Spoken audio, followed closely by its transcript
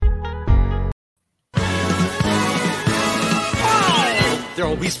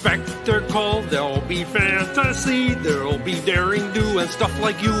There'll be spectacle, there'll be fantasy, there'll be daring do and stuff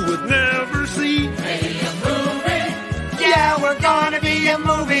like you would never see. Be a movie, yeah, we're gonna be a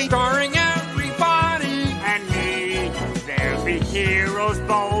movie, Starring everybody and me. There'll be heroes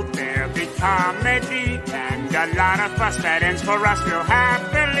bold, there'll be comedy, and a lot of fuss that ends for us real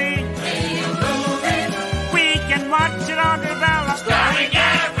happily. Be a movie, we can watch it all develop, starring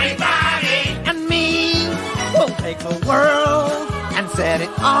everybody and me. We'll take the world and set it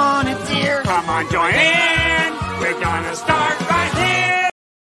on its ear. Come on, join in. We're gonna start right here.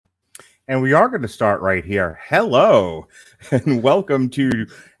 And we are going to start right here. Hello, and welcome to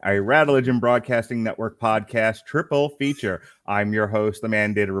a Radulich and Broadcasting Network podcast triple feature. I'm your host, the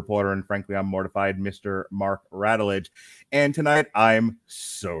mandated reporter, and frankly, I'm mortified, Mr. Mark Radulich. And tonight, I'm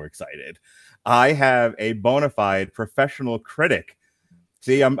so excited. I have a bona fide professional critic.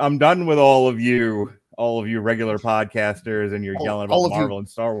 See, I'm done with all of you regular podcasters, and you're yelling about Marvel and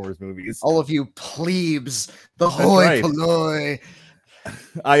Star Wars movies. All of you plebes, the hoi polloi.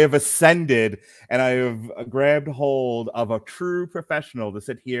 I have ascended, and I have grabbed hold of a true professional to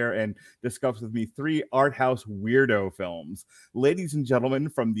sit here and discuss with me three art house weirdo films. Ladies and gentlemen,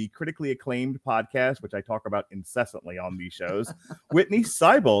 from the critically acclaimed podcast, which I talk about incessantly on these shows, Whitney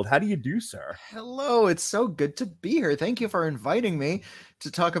Seibold. How do you do, sir? Hello, it's so good to be here. Thank you for inviting me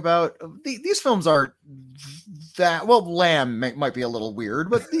to talk about these films. Aren't that well? Lamb might be a little weird,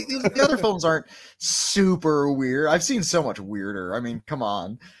 but the other films aren't super weird. I've seen so much weirder. I mean, come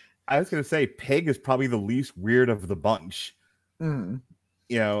on. I was going to say Pig is probably the least weird of the bunch. Mm.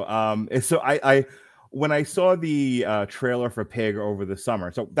 You know, so I when I saw the trailer for Pig over the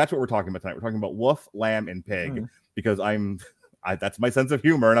summer, so that's what we're talking about tonight. We're talking about Wolf, Lamb, and Pig because that's my sense of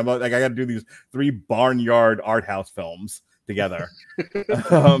humor, and I'm like I got to do these three barnyard art house films together. We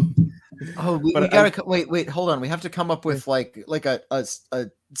gotta wait, hold on. We have to come up with like a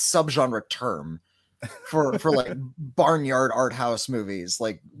subgenre term for like barnyard art house movies,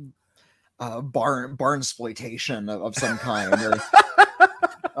 like barn exploitation of some kind,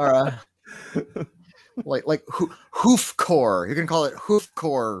 or like hoofcore. You can call it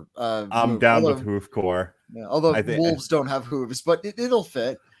hoofcore. I'm down with hoofcore. Yeah, although wolves don't have hooves, but it'll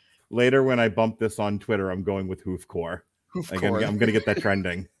fit. Later, when I bump this on Twitter, I'm going with hoofcore. I'm gonna get that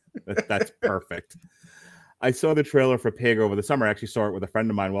trending. That's perfect. I saw the trailer for Pig over the summer. I actually saw it with a friend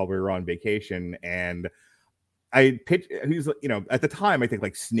of mine while we were on vacation, and I pitched. He's, at the time, I think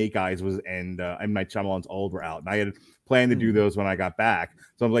like Snake Eyes was and M. Night Shyamalan's Old were out, and I had planned to do those when I got back.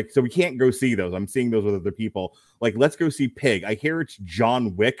 So I'm like, so we can't go see those. I'm seeing those with other people. Like, let's go see Pig. I hear it's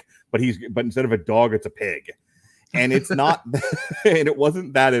John Wick, but instead of a dog, it's a pig. And it's not, and it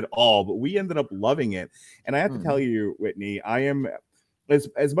wasn't that at all, but we ended up loving it. And I have to tell you, Whitney, I am,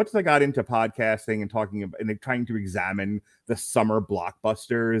 as much as I got into podcasting and talking about and trying to examine the summer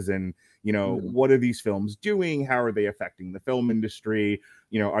blockbusters and, what are these films doing? How are they affecting the film industry?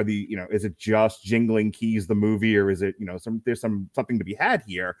 Is it just Jingling Keys, the movie, or is it, there's something to be had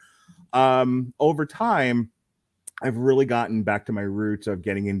here? Over time, I've really gotten back to my roots of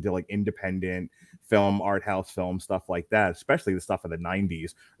getting into like independent film, art house film, stuff like that, especially the stuff of the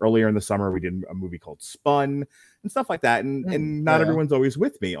 90s. Earlier in the summer, we did a movie called Spun and stuff like that. And not everyone's always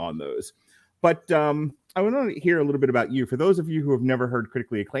with me on those. But I want to hear a little bit about you. For those of you who have never heard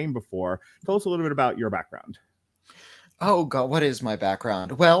Critically Acclaimed before, tell us a little bit about your background. Oh, God, what is my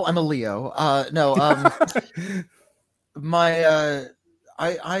background? Well, I'm a Leo. I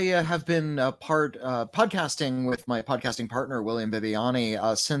have been podcasting with my podcasting partner, William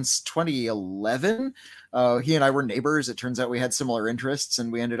Bibiani, since 2011. He and I were neighbors. It turns out we had similar interests,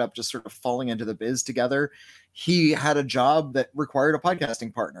 and we ended up just sort of falling into the biz together. He had a job that required a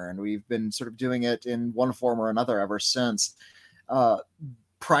podcasting partner, and we've been sort of doing it in one form or another ever since.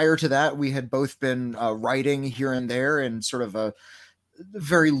 Prior to that, we had both been writing here and there in sort of a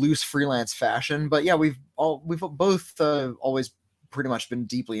very loose freelance fashion. But yeah, we've both always pretty much been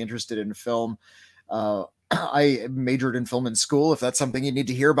deeply interested in film. I majored in film in school, if that's something you need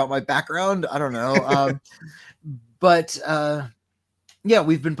to hear about my background. I don't know. Yeah,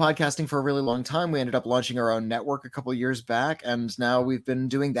 we've been podcasting for a really long time. We ended up launching our own network a couple of years back, and now we've been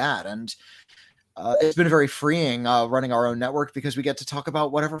doing that. And it's been very freeing running our own network because we get to talk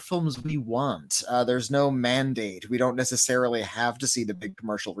about whatever films we want. There's no mandate. We don't necessarily have to see the big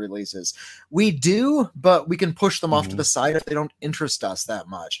commercial releases. We do, but we can push them off to the side if they don't interest us that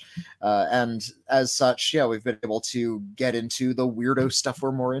much. And as such, yeah, we've been able to get into the weirdo stuff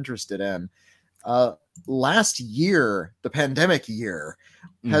we're more interested in. Last year, the pandemic year,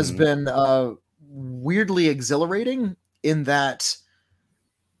 has been weirdly exhilarating in that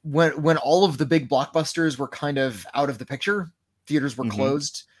when all of the big blockbusters were kind of out of the picture, theaters were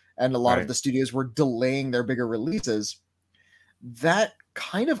closed and a lot of the studios were delaying their bigger releases, that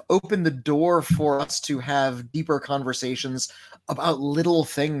kind of opened the door for us to have deeper conversations about little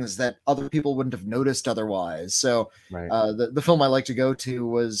things that other people wouldn't have noticed otherwise. So the film I like to go to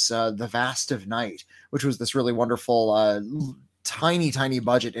was The Vast of Night, which was this really wonderful tiny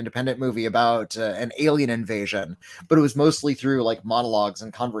budget independent movie about an alien invasion, but it was mostly through like monologues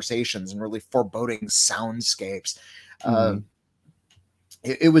and conversations and really foreboding soundscapes.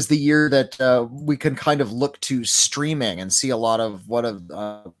 It was the year that we can kind of look to streaming and see a lot of what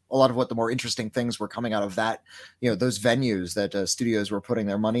the more interesting things were coming out of that, those venues that studios were putting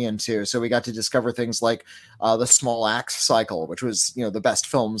their money into. So we got to discover things like the Small Axe cycle, which was the best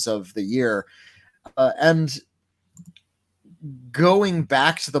films of the year, and going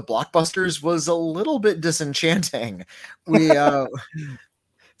back to the blockbusters was a little bit disenchanting.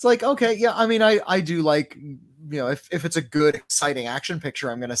 It's like, okay, yeah, I mean, I do like, if it's a good, exciting action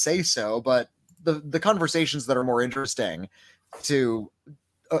picture, I'm going to say so. But the conversations that are more interesting to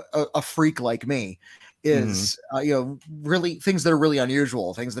a freak like me is, really things that are really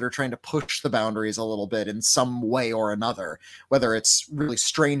unusual, things that are trying to push the boundaries a little bit in some way or another, whether it's really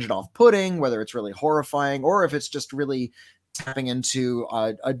strange and off-putting, whether it's really horrifying, or if it's just really tapping into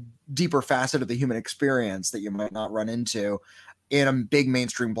a deeper facet of the human experience that you might not run into in a big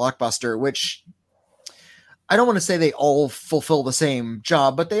mainstream blockbuster, which I don't want to say they all fulfill the same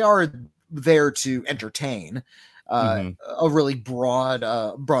job, but they are there to entertain a really broad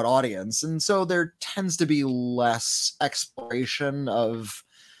audience. And so there tends to be less exploration of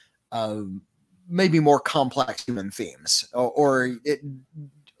maybe more complex human themes, or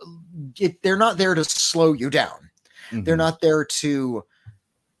they're not there to slow you down. They're not there to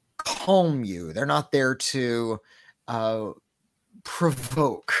calm you. They're not there to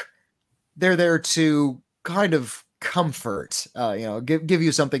provoke. They're there to kind of comfort, give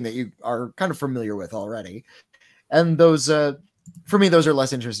you something that you are kind of familiar with already. And those, for me, those are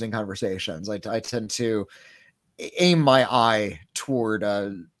less interesting conversations. I tend to aim my eye toward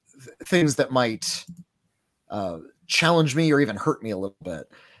things that might challenge me or even hurt me a little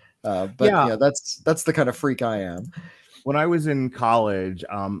bit. But that's the kind of freak I am. When I was in college,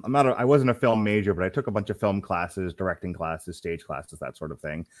 I wasn't a film major, but I took a bunch of film classes, directing classes, stage classes, that sort of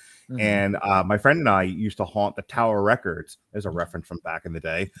thing. And my friend and I used to haunt the Tower Records, as a reference from back in the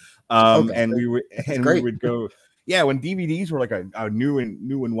day. And we would go, when DVDs were like a new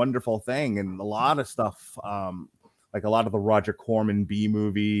and wonderful thing, and a lot of stuff, like a lot of the Roger Corman B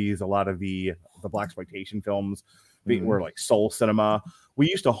movies, a lot of the blaxploitation films were like soul cinema. We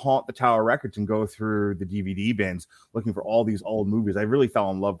used to haunt the Tower Records and go through the DVD bins looking for all these old movies. I really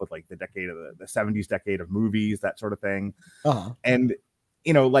fell in love with like the decade of the 70s decade of movies, that sort of thing. And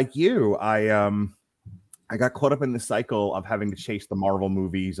like you, I got caught up in the cycle of having to chase the Marvel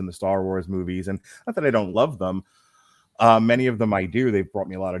movies and the Star Wars movies, and not that I don't love them. Many of them I do. They've brought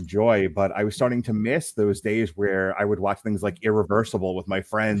me a lot of joy, but I was starting to miss those days where I would watch things like Irreversible with my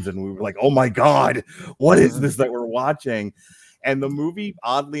friends, and we were like, oh my God, what is this that we're watching? And the movie,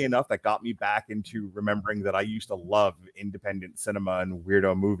 oddly enough, that got me back into remembering that I used to love independent cinema and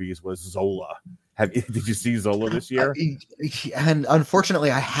weirdo movies was Zola. Did you see Zola this year? And unfortunately,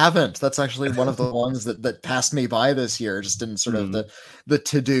 I haven't. That's actually one of the ones that passed me by this year, just in sort of the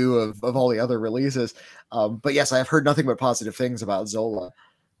to-do of all the other releases. But yes, I've heard nothing but positive things about Zola.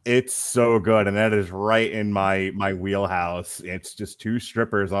 It's so good, and that is right in my wheelhouse. It's just two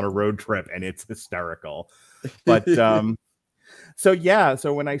strippers on a road trip, and it's hysterical. But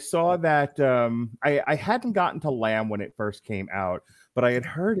so when I saw that, I hadn't gotten to Lamb when it first came out, but I had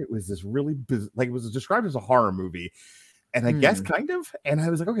heard it was this really it was described as a horror movie, and I guess kind of. And I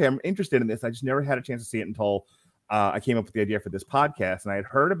was like, okay, I'm interested in this. I just never had a chance to see it until I came up with the idea for this podcast, and I had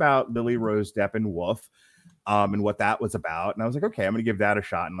heard about Lily Rose Depp and Wolf. And what that was about. And I was like, okay, I'm going to give that a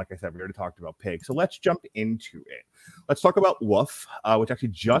shot. And like I said, we already talked about Pig. So let's jump into it. Let's talk about Wolf, which actually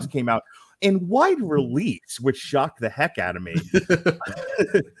just came out in wide release, which shocked the heck out of me.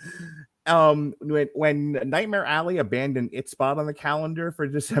 When Nightmare Alley abandoned its spot on the calendar for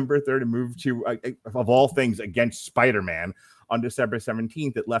December 3rd and moved to, of all things, against Spider-Man on December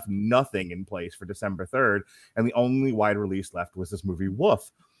 17th, it left nothing in place for December 3rd. And the only wide release left was this movie,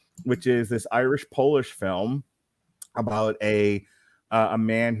 Wolf, which is this Irish-Polish film about a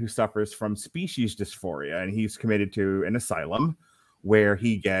man who suffers from species dysphoria, and he's committed to an asylum where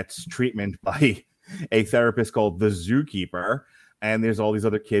he gets treatment by a therapist called the Zookeeper, and there's all these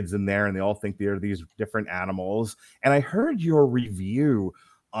other kids in there, and they all think they're these different animals. And I heard your review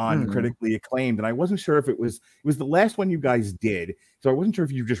on Critically Acclaimed, and I wasn't sure if it was the last one you guys did, so I wasn't sure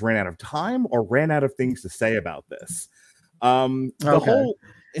if you just ran out of time or ran out of things to say about this. The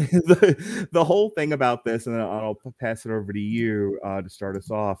whole thing about this, and I'll pass it over to you to start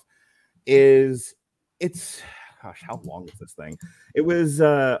us off, is gosh, how long is this thing? It was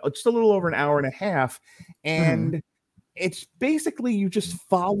just a little over an hour and a half, and it's basically you just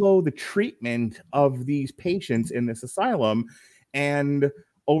follow the treatment of these patients in this asylum, and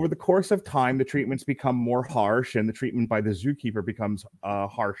over the course of time, the treatments become more harsh, and the treatment by the zookeeper becomes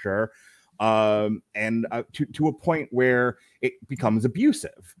harsher. And to a point where it becomes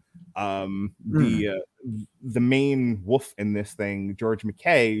abusive. The main wolf in this thing, George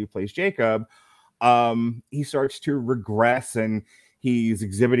McKay, who plays Jacob, he starts to regress, and he's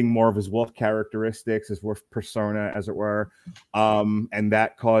exhibiting more of his wolf characteristics, his wolf persona, as it were. And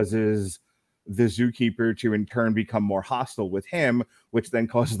that causes the zookeeper to in turn become more hostile with him, which then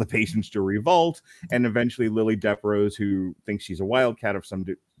causes the patients to revolt. And eventually Lily Deprose, who thinks she's a wildcat of some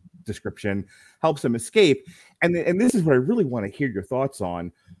description, helps him escape. And this is what I really want to hear your thoughts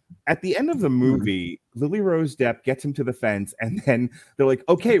on. At the end of the movie, Lily Rose Depp gets him to the fence, and then they're like,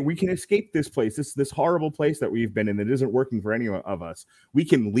 okay, we can escape this place, this horrible place that we've been in that isn't working for any of us. We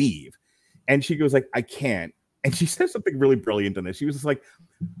can leave. And she goes like, I can't. And she says something really brilliant in this. She was just like,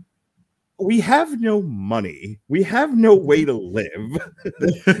 we have no money. We have no way to live.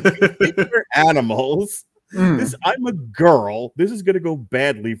 We're animals. I'm a girl. This is going to go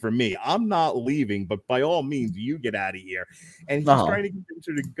badly for me. I'm not leaving, but by all means, you get out of here. And he's trying to convince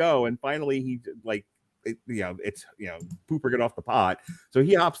her to go. And finally, he it's pooper get off the pot. So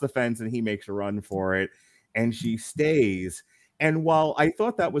he hops the fence and he makes a run for it. And she stays. And while I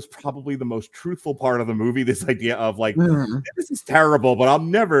thought that was probably the most truthful part of the movie, this idea of like, this is terrible, but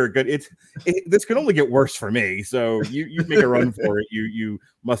I'm never good. This can only get worse for me. So you make a run for it, you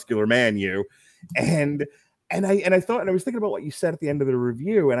muscular man, you. And I thought, and I was thinking about what you said at the end of the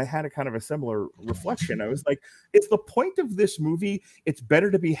review, and I had a kind of a similar reflection. I was like, it's the point of this movie. It's better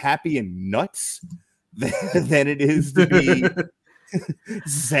to be happy and nuts than it is to be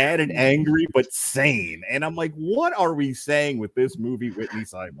sad and angry but sane. And I'm like, what are we saying with this movie, Whitney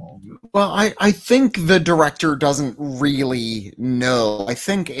Seibold? Well, I think the director doesn't really know. I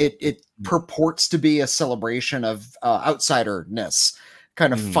think it purports to be a celebration of outsiderness,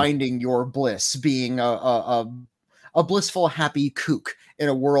 kind of finding your bliss, being a blissful, happy kook in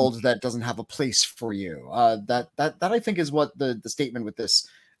a world that doesn't have a place for you. That I think is what the statement with this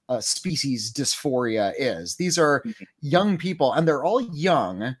species dysphoria is. These are young people, and they're all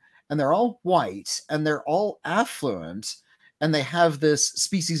young, and they're all white, and they're all affluent, and they have this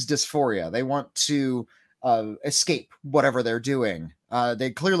species dysphoria. They want to escape whatever they're doing.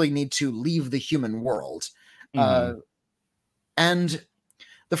 They clearly need to leave the human world. And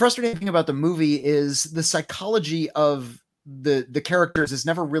the frustrating thing about the movie is the psychology of the characters is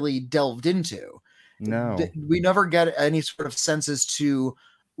never really delved into. No, we never get any sort of sense as to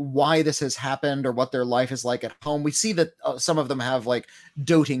why this has happened or what their life is like at home. We see that some of them have like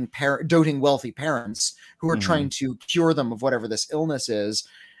doting wealthy parents who are trying to cure them of whatever this illness is.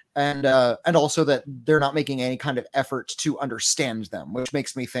 And also that they're not making any kind of effort to understand them, which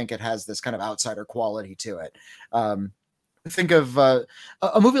makes me think it has this kind of outsider quality to it. Think of a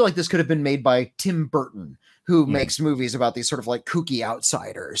movie like this could have been made by Tim Burton, who makes movies about these sort of like kooky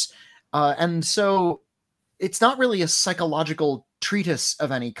outsiders. And so it's not really a psychological treatise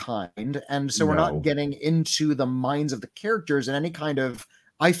of any kind. And so we're not getting into the minds of the characters in any kind of,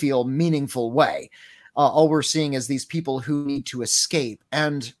 I feel, meaningful way. All we're seeing is these people who need to escape.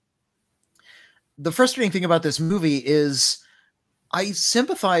 And the frustrating thing about this movie is I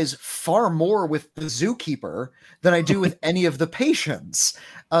sympathize far more with the zookeeper than I do with any of the patients.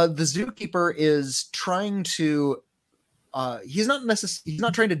 The zookeeper is trying to, he's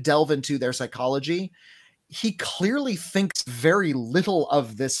not trying to delve into their psychology. He clearly thinks very little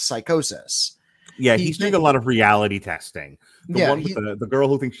of this psychosis. Yeah, he's doing a lot of reality testing. The girl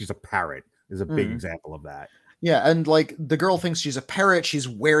who thinks she's a parrot is a big example of that. Yeah, and like the girl thinks she's a parrot, she's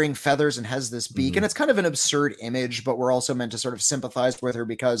wearing feathers and has this beak, and it's kind of an absurd image, but we're also meant to sort of sympathize with her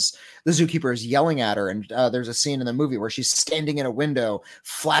because the zookeeper is yelling at her, and there's a scene in the movie where she's standing in a window,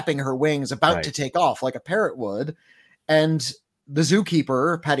 flapping her wings, about to take off like a parrot would, and the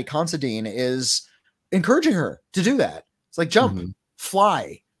zookeeper, Paddy Considine, is encouraging her to do that. It's like, jump,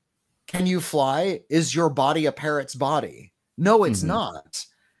 fly. Can you fly? Is your body a parrot's body? No, it's not.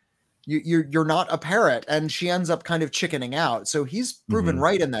 You're not a parrot. And she ends up kind of chickening out. So he's proven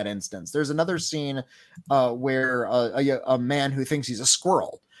right in that instance. There's another scene where a man who thinks he's a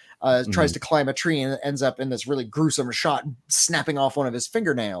squirrel tries to climb a tree and ends up in this really gruesome shot, snapping off one of his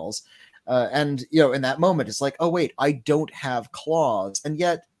fingernails. And, in that moment, it's like, oh, wait, I don't have claws. And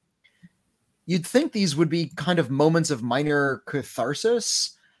yet, you'd think these would be kind of moments of minor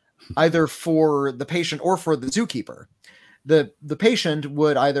catharsis, either for the patient or for the zookeeper. The patient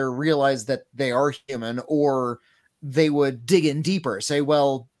would either realize that they are human, or they would dig in deeper, say,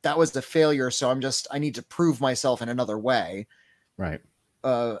 well, that was a failure, so I need to prove myself in another way. Right.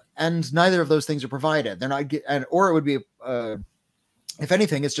 And neither of those things are provided. They're not, or it would be, if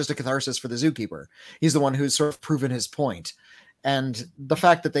anything, it's just a catharsis for the zookeeper. He's the one who's sort of proven his point. And the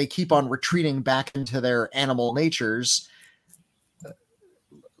fact that they keep on retreating back into their animal natures,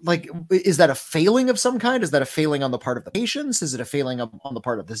 like, is that a failing of some kind? Is that a failing on the part of the patients? Is it a failing on the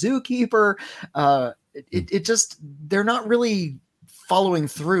part of the zookeeper? It just, they're not really following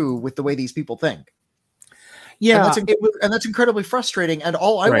through with the way these people think. Yeah. And that's incredibly frustrating. And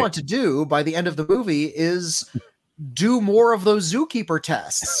all I want to do by the end of the movie is do more of those zookeeper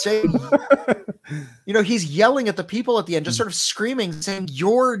tests. Say, he's yelling at the people at the end, just sort of screaming, saying,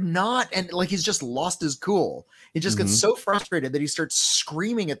 you're not, and like he's just lost his cool. He just gets so frustrated that he starts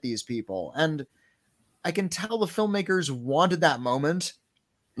screaming at these people. And I can tell the filmmakers wanted that moment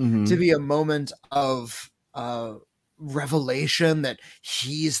to be a moment of revelation that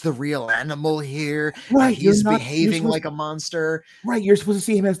he's the real animal here. Right. He's behaving like a monster. Right. You're supposed to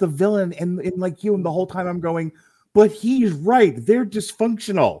see him as the villain, and like you, and the whole time I'm going, but he's right. They're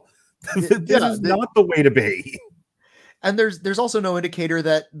dysfunctional. This is not the way to be. And there's also no indicator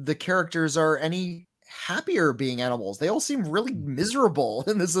that the characters are any happier being animals. They all seem really miserable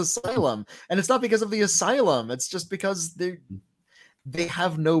in this asylum. And it's not because of the asylum. It's just because they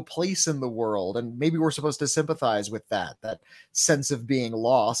have no place in the world. And maybe we're supposed to sympathize with that sense of being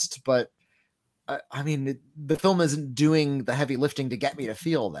lost. But I mean, the film isn't doing the heavy lifting to get me to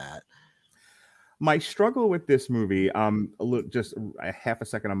feel that. My struggle with this movie, just a half a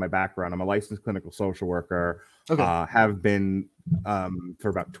second on my background. I'm a licensed clinical social worker. Okay. Have been for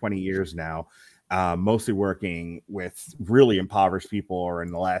about 20 years now, mostly working with really impoverished people, or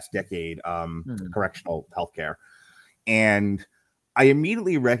in the last decade, correctional healthcare. And I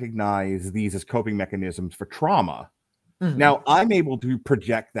immediately recognize these as coping mechanisms for trauma. Now, I'm able to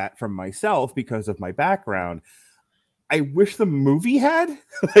project that from myself because of my background. I wish the movie had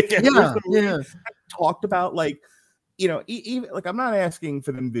talked about, like, even like, I'm not asking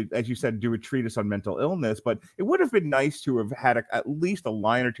for them to, as you said, do a treatise on mental illness, but it would have been nice to have had at least a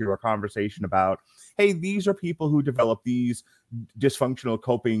line or two or a conversation about, hey, these are people who develop these dysfunctional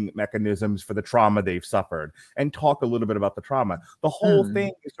coping mechanisms for the trauma they've suffered, and talk a little bit about the trauma. The whole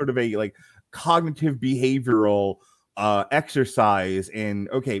thing is sort of a like cognitive behavioral exercise in,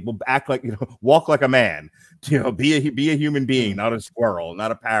 okay, well, act like, walk like a man, be a human being, not a squirrel,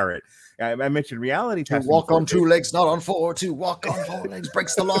 not a parrot. I mentioned reality testing. To walk on two legs, not on four. To walk on four legs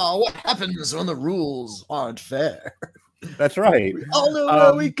breaks the law. What happens when the rules aren't fair? That's right. Oh no,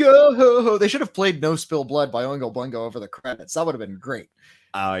 where we go. They should have played No Spill Blood by Oingo Boingo over the credits. That would have been great.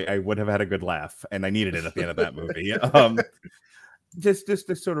 I would have had a good laugh, and I needed it at the end of that movie. Just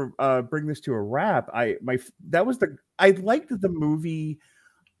to sort of bring this to a wrap, I liked the movie,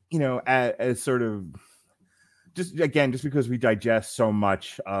 as sort of just because we digest so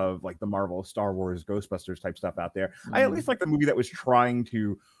much of like the Marvel, Star Wars, Ghostbusters type stuff out there. I at least like the movie that was trying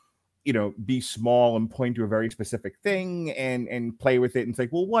to, be small and point to a very specific thing and play with it and say,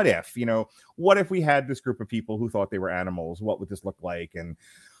 well, what if we had this group of people who thought they were animals? What would this look like? And,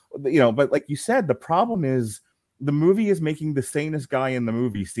 but like you said, the problem is, the movie is making the sanest guy in the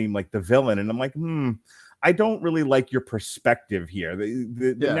movie seem like the villain. And I'm like, I don't really like your perspective here.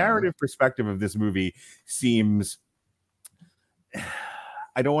 The narrative perspective of this movie seems,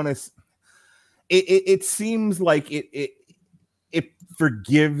 I don't want to, it seems like it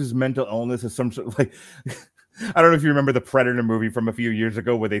forgives mental illness as some sort of like, I don't know if you remember the Predator movie from a few years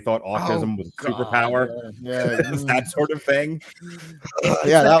ago where they thought autism was a superpower. Yeah. That sort of thing.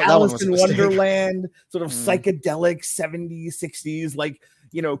 That Alice in Wonderland, sort of psychedelic 70s, 60s, like,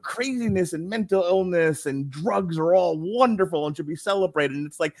 craziness and mental illness and drugs are all wonderful and should be celebrated. And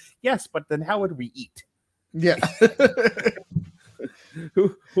it's like, yes, but then how would we eat? Yeah.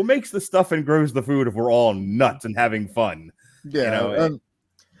 Who makes the stuff and grows the food if we're all nuts and having fun? Yeah.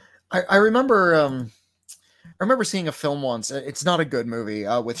 I remember I remember seeing a film once. It's not a good movie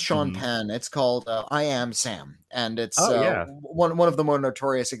with Sean Penn. It's called I Am Sam, and it's one of the more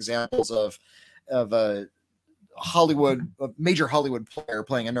notorious examples of a major Hollywood player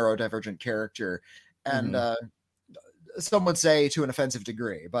playing a neurodivergent character, and some would say to an offensive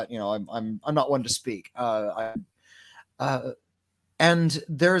degree. But I'm not one to speak. And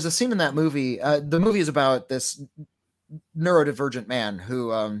there is a scene in that movie. The movie is about this mentally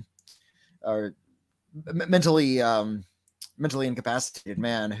mentally incapacitated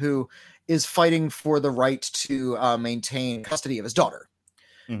man who is fighting for the right to maintain custody of his daughter.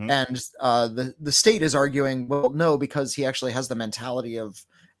 And the state is arguing, well, no, because he actually has the mentality of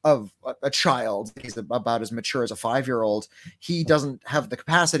a child. He's about as mature as a 5-year-old. He doesn't have the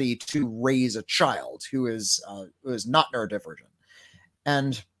capacity to raise a child who is not neurodivergent.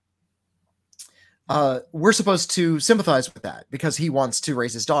 And we're supposed to sympathize with that because he wants to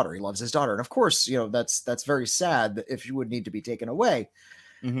raise his daughter. He loves his daughter. And of course, that's very sad that if she would need to be taken away.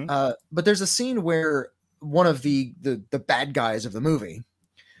 But there's a scene where one of the bad guys of the movie,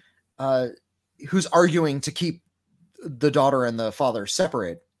 who's arguing to keep the daughter and the father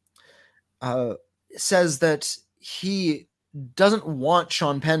separate, says that he doesn't want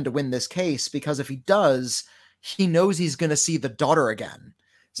Sean Penn to win this case because if he does, he knows he's going to see the daughter again.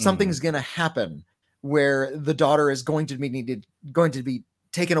 Something's going to happen where the daughter is going to be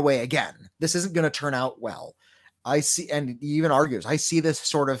taken away again. This isn't going to turn out well. I see, and he even argues, I see this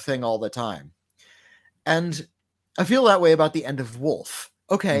sort of thing all the time. And I feel that way about the end of Wolf.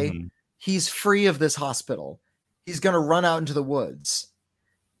 Okay, he's free of this hospital. He's going to run out into the woods.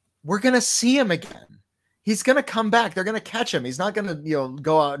 We're going to see him again. He's going to come back. They're going to catch him. He's not going to,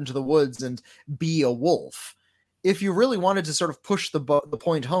 go out into the woods and be a wolf. If you really wanted to sort of push the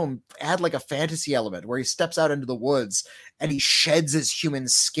point home, add like a fantasy element where he steps out into the woods and he sheds his human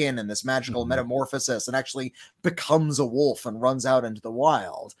skin in this magical metamorphosis and actually becomes a wolf and runs out into the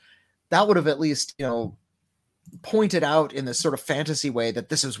wild. That would have at least, pointed out in this sort of fantasy way that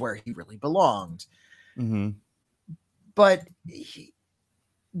this is where he really belonged. But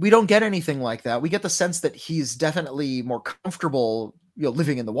we don't get anything like that. We get the sense that he's definitely more comfortable,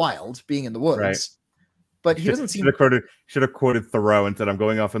 living in the wild, being in the woods. Right. But he doesn't seem... Should have quoted Thoreau and said, I'm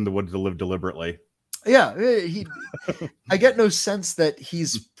going off in the woods to live deliberately. Yeah. I get no sense that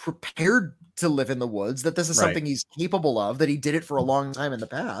he's prepared to live in the woods, that this is something he's capable of, that he did it for a long time in the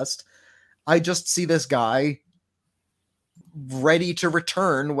past. I just see this guy ready to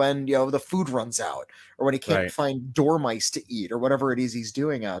return when the food runs out or when he can't find dormice to eat or whatever it is he's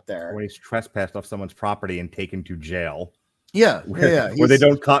doing out there. When he's trespassed off someone's property and taken to jail. Where they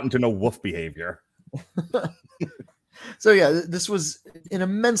don't cotton to no wolf behavior. So this was an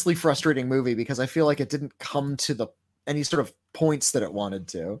immensely frustrating movie because I feel like it didn't come to any sort of points that it wanted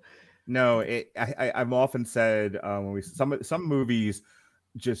to. No, I've often said when some movies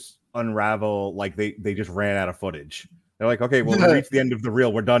just unravel like they just ran out of footage. They're like, okay, well, we reached the end of the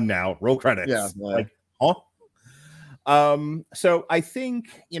reel. We're done now. Roll credits. Yeah. Like, huh? So I think,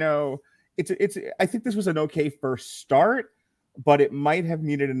 I think this was an okay first start, but it might have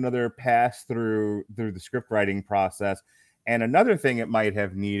needed another pass through the script writing process. And another thing it might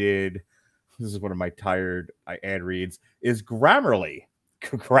have needed, this is one of my tired ad reads, is Grammarly.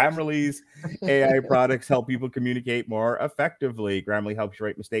 Grammarly's AI products help people communicate more effectively. Grammarly helps you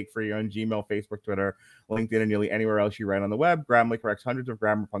write mistake-free on Gmail, Facebook, Twitter, LinkedIn, and nearly anywhere else you write on the web. Grammarly corrects hundreds of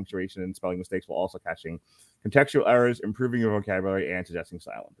grammar, punctuation, and spelling mistakes while also catching contextual errors, improving your vocabulary, and suggesting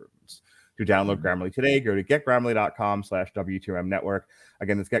style improvements. To download Grammarly today, go to getgrammarly.com/W2M network.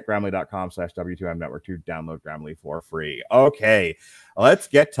 Again, that's getgrammarly.com/W2M network to download Grammarly for free. Okay, let's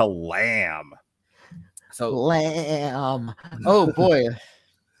get to Lamb. So Lamb. Oh boy.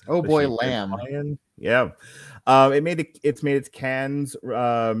 Oh boy, Lamb. Yeah. It's made its Cannes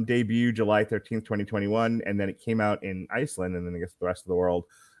debut July 13th, 2021, and then it came out in Iceland and then I guess the rest of the world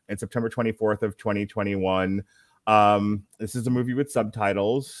in September 24th of 2021. This is a movie with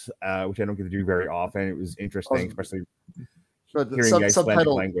subtitles, which I don't get to do very often. It was interesting, especially hearing the Icelandic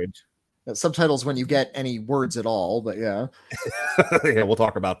language. Subtitles when you get any words at all, but yeah. Yeah, we'll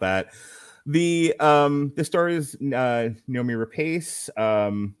talk about that. The story is Noomi Rapace,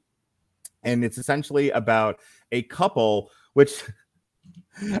 and it's essentially about a couple, which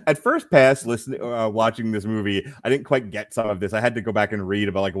at first pass watching this movie, I didn't quite get some of this. I had to go back and read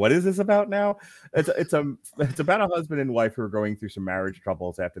about what is this about now? It's about a husband and wife who are going through some marriage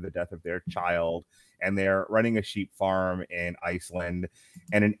troubles after the death of their child, and they're running a sheep farm in Iceland,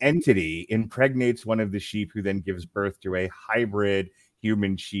 and an entity impregnates one of the sheep, who then gives birth to a hybrid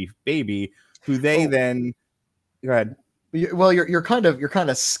human sheep baby, who they then go ahead. Well, you're kind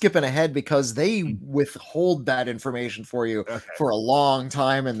of skipping ahead because they withhold that information for you for a long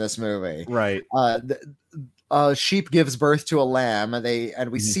time in this movie. Right. Sheep gives birth to a lamb, and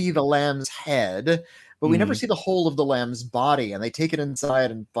we see the lamb's head, but we never see the whole of the lamb's body. And they take it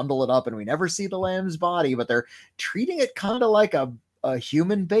inside and bundle it up, and we never see the lamb's body, but they're treating it kind of like a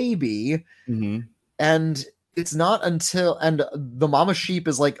human baby. And it's not until the mama sheep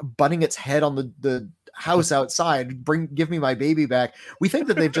is like butting its head on the house outside, give me my baby back. We think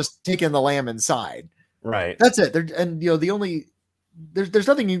that they've just taken the lamb inside, Right. That's it. And there's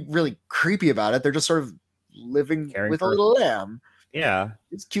nothing really creepy about it. They're just sort of living Caring with a little lamb. Yeah.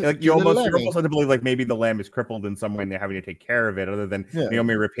 It's cute. Like you're almost led to believe like maybe the lamb is crippled in some way and they're having to take care of it, other than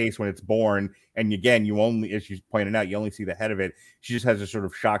Naomi Rapace when it's born. And again, you only, as she's pointed out, you only see the head of it. She just has a sort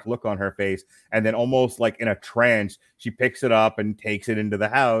of shocked look on her face, and then almost like in a trance, she picks it up and takes it into the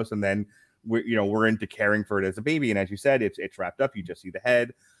house, and then we're into caring for it as a baby. And as you said, it's wrapped up. You just see the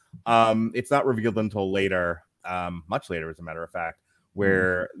head. It's not revealed until later, much later, as a matter of fact,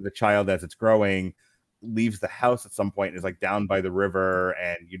 where the child, as it's growing, leaves the house at some point and is like down by the river,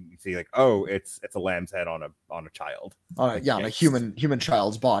 and you see like, oh, it's a lamb's head on a child. On a human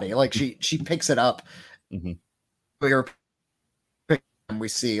child's body. Like she picks it up. Mm-hmm. We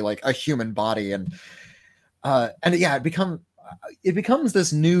see like a human body, and it becomes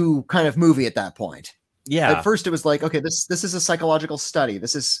this new kind of movie at that point. Yeah. At first it was like, okay, this is a psychological study.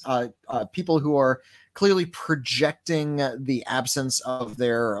 This is people who are clearly projecting the absence of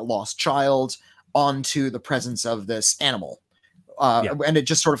their lost child onto the presence of this animal. And it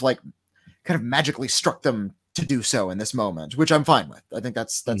just sort of like kind of magically struck them to do so in this moment, which I'm fine with. I think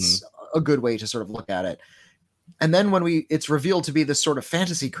that's a good way to sort of look at it. And then when it's revealed to be this sort of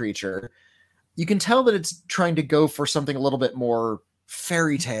fantasy creature, you can tell that it's trying to go for something a little bit more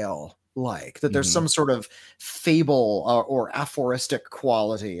fairy tale like, that there's some sort of fable or aphoristic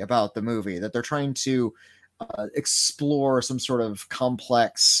quality about the movie, that they're trying to explore some sort of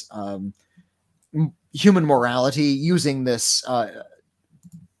complex human morality using this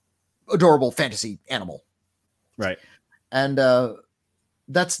adorable fantasy animal. Right. And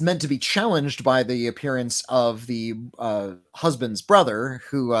that's meant to be challenged by the appearance of the husband's brother,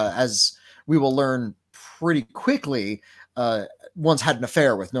 who, as we will learn pretty quickly, once had an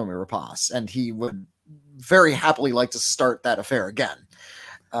affair with Noomi Rapace, and he would very happily like to start that affair again.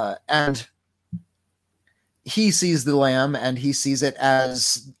 And he sees the lamb, and he sees it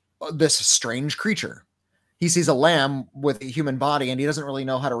as this strange creature. He sees a lamb with a human body, and he doesn't really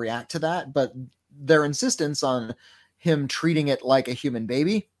know how to react to that, but their insistence on him treating it like a human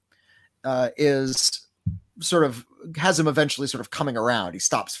baby is sort of has him eventually sort of coming around. He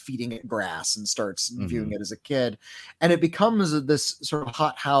stops feeding it grass and starts viewing it as a kid, and it becomes this sort of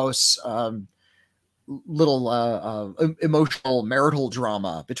hothouse little emotional marital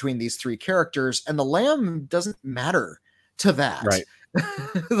drama between these three characters, and the lamb doesn't matter to that. Right.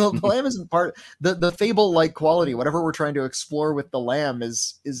 The lamb isn't part. The fable-like quality, whatever we're trying to explore with the lamb,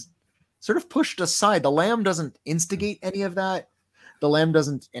 is sort of pushed aside. The lamb doesn't instigate any of that. The lamb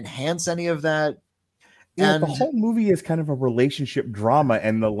doesn't enhance any of that. Yeah, and the whole movie is kind of a relationship drama,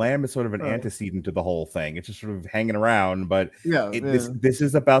 and the lamb is sort of an antecedent to the whole thing. It's just sort of hanging around, but this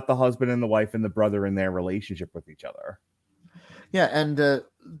is about the husband and the wife and the brother and their relationship with each other. Yeah, and the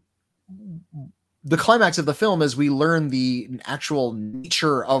climax of the film is we learn the actual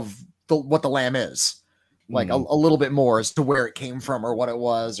nature of what the lamb is. Like a little bit more as to where it came from, or what it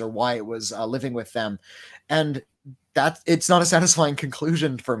was, or why it was living with them. And it's not a satisfying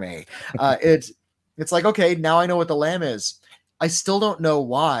conclusion for me. It's like, okay, now I know what the lamb is. I still don't know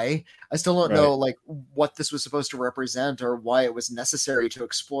why. I still don't know like what this was supposed to represent, or why it was necessary to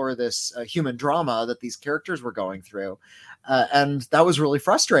explore this human drama that these characters were going through. And that was really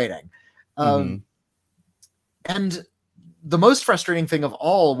frustrating. And the most frustrating thing of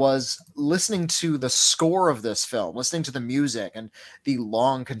all was listening to the score of this film, listening to the music and the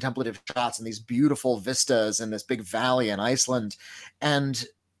long contemplative shots and these beautiful vistas and this big valley in Iceland. And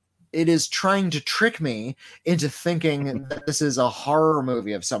it is trying to trick me into thinking that this is a horror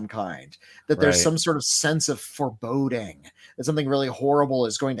movie of some kind, that there's some sort of sense of foreboding, that something really horrible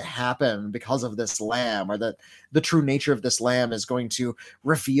is going to happen because of this lamb, or that the true nature of this lamb is going to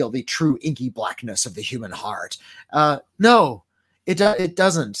reveal the true inky blackness of the human heart. No, it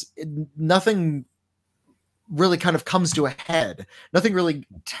doesn't. Nothing really kind of comes to a head. Nothing really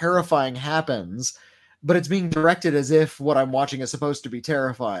terrifying happens, but it's being directed as if what I'm watching is supposed to be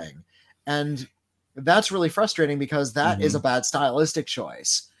terrifying. And that's really frustrating, because that is a bad stylistic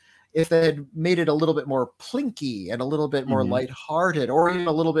choice. If they had made it a little bit more plinky and a little bit more lighthearted, or even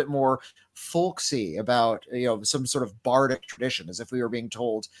a little bit more folksy about, some sort of bardic tradition, as if we were being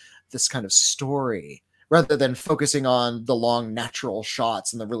told this kind of story, rather than focusing on the long natural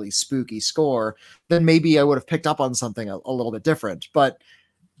shots and the really spooky score, then maybe I would have picked up on something a little bit different. But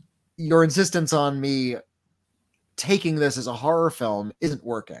your insistence on me taking this as a horror film isn't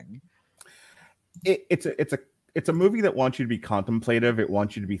working. It's a movie that wants you to be contemplative. It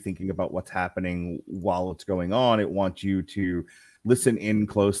wants you to be thinking about what's happening while it's going on. It wants you to listen in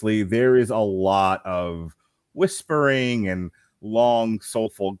closely. There is a lot of whispering and long,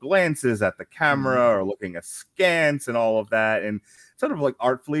 soulful glances at the camera or looking askance and all of that. And sort of like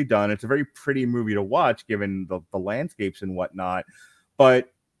artfully done. It's a very pretty movie to watch given the landscapes and whatnot.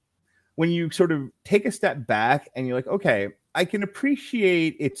 But when you sort of take a step back and you're like, okay, I can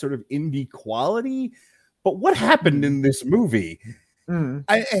appreciate its sort of indie quality, but what happened in this movie?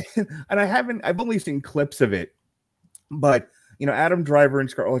 I've only seen clips of it, but Adam Driver and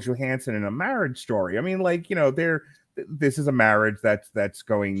Scarlett Johansson in A Marriage Story. I mean, like, this is a marriage that's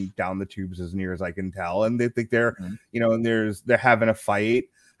going down the tubes as near as I can tell, and they think they're and they're having a fight.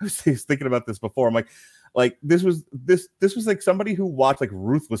 I was thinking about this before. I'm like this was like somebody who watched like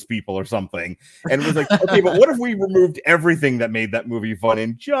Ruthless People or something and was like, okay, but what if we removed everything that made that movie fun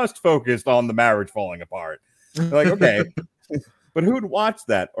and just focused on the marriage falling apart? They're like, okay, but who would watch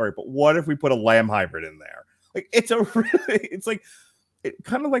that? All right, but what if we put a lamb hybrid in there? Like, it's like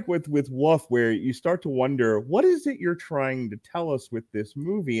kind of like with Wolf, where you start to wonder, what is it you're trying to tell us with this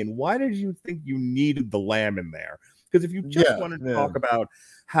movie, and why did you think you needed the lamb in there? Because if you just wanted to talk about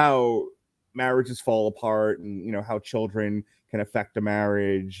how marriages fall apart and how children can affect a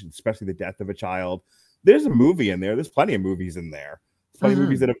marriage, especially the death of a child, there's a movie in there. There's plenty of movies in there. Plenty of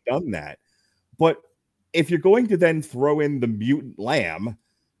movies that have done that. But if you're going to then throw in the mutant lamb,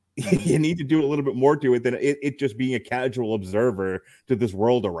 you need to do a little bit more to it than it just being a casual observer to this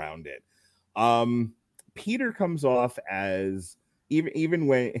world around it. Peter comes off as even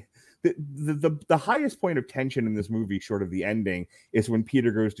when the highest point of tension in this movie, short of the ending, is when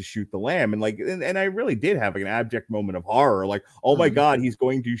Peter goes to shoot the lamb, and I really did have like an abject moment of horror, like, oh my god, he's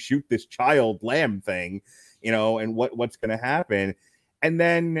going to shoot this child lamb thing, and what's going to happen, and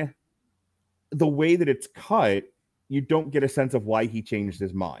then the way that it's cut, you don't get a sense of why he changed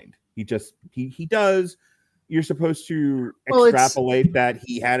his mind. He does. You're supposed to extrapolate that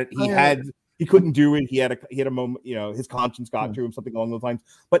he had it. He couldn't do it. He had a moment. His conscience got to him, something along those lines.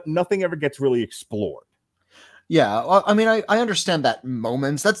 But nothing ever gets really explored. Yeah, well, I mean, I understand that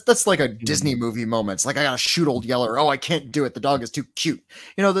moments. That's like a Disney movie moments. Like, I gotta shoot Old Yeller. Oh, I can't do it. The dog is too cute.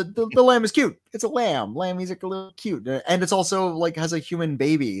 The lamb is cute. It's a lamb. Lamb, he's like a little cute, and it's also like has a human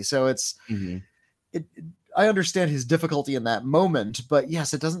baby. So it's I understand his difficulty in that moment, but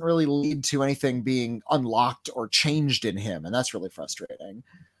yes, it doesn't really lead to anything being unlocked or changed in him, and that's really frustrating.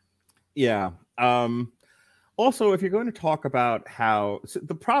 Yeah. Also, if you're going to talk about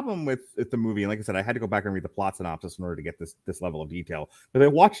the problem with the movie, and like I said, I had to go back and read the plot synopsis in order to get this level of detail, but I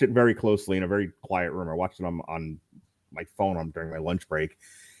watched it very closely in a very quiet room. I watched it on my phone during my lunch break,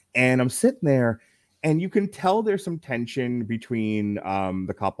 and I'm sitting there, and you can tell there's some tension between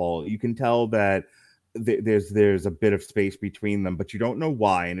the couple. You can tell that there's a bit of space between them, but you don't know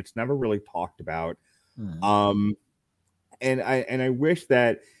why, and it's never really talked about. And I wish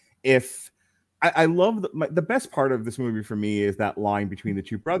that I love the best part of this movie for me is that line between the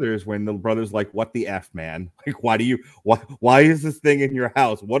two brothers when the brother's like, "What the F, man? Like, why is this thing in your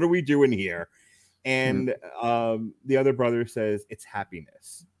house? What are we doing here?" And the other brother says, "It's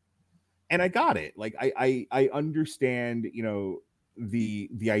happiness." And I got it. Like, I understand,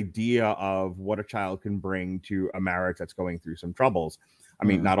 the idea of what a child can bring to a marriage that's going through some troubles. I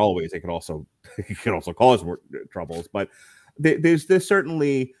mean, not always. It can also cause more troubles, but there's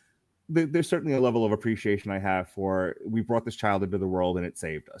certainly a level of appreciation I have for, we brought this child into the world and it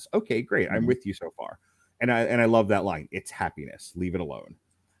saved us. Okay, great. I'm with you so far. And I love that line. It's happiness. Leave it alone.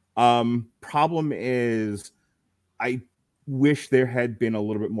 Problem is, I wish there had been a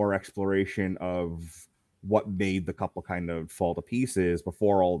little bit more exploration of what made the couple kind of fall to pieces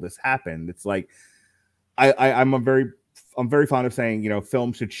before all this happened. It's like, I'm very fond of saying,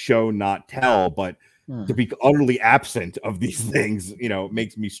 film should show, not tell, but to be utterly absent of these things,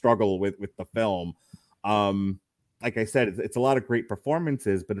 makes me struggle with the film. Like I said, it's a lot of great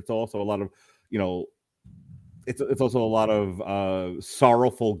performances, but it's also a lot of, it's also a lot of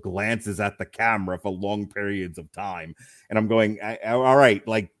sorrowful glances at the camera for long periods of time. And I'm going, all right,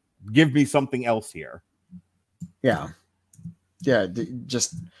 like, give me something else here. Yeah.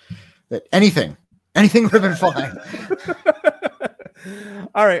 Just that anything would have been fine.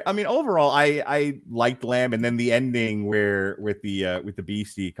 All right. I mean, overall, I liked Lamb, and then the ending where with the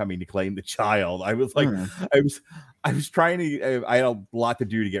beastie coming to claim the child, I was like, I was trying to. I had a lot to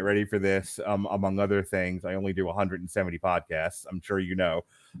do to get ready for this. Among other things, I only do 170 podcasts. I'm sure you know.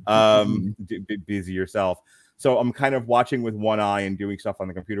 Busy yourself, so I'm kind of watching with one eye and doing stuff on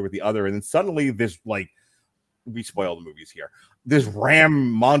the computer with the other, and then suddenly this, like, we spoil the movies here, this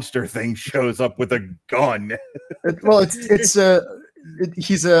ram monster thing shows up with a gun. Well,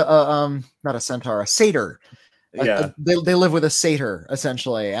 he's a not a centaur, a satyr. Yeah, they live with a satyr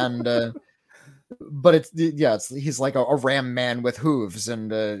essentially, and but he's like a ram man with hooves,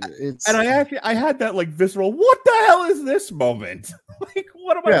 and it's. And I had that like visceral, what the hell is this moment? Like,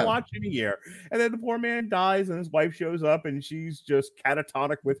 what am I watching here? And then the poor man dies, and his wife shows up, and she's just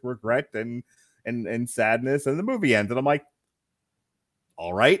catatonic with regret and sadness, and the movie ends, and I'm like,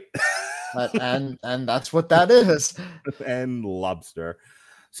 all right. and that's what that is. And Lobster.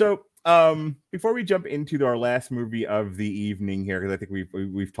 So before we jump into our last movie of the evening here, because I think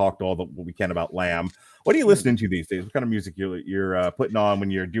we've talked all what we can about Lamb. What are you listening to these days? What kind of music you're putting on when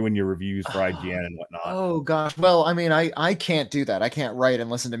you're doing your reviews for IGN and whatnot? Oh gosh, well, I mean, I can't do that. I can't write and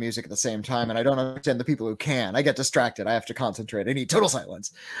listen to music at the same time, and I don't understand the people who can. I get distracted. I have to concentrate. I need total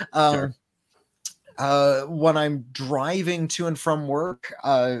silence. Sure. When I'm driving to and from work,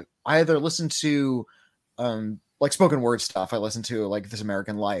 I either listen to like spoken word stuff. I listen to like This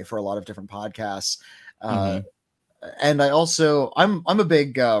American Life or a lot of different podcasts. And I also I'm a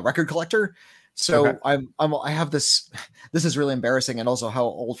big record collector. So okay. I have this is really embarrassing, and also how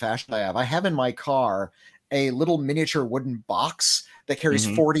old fashioned I am. I have in my car a little miniature wooden box that carries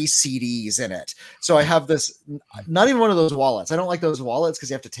 40 CDs in it. So I have this, not even one of those wallets. I don't like those wallets because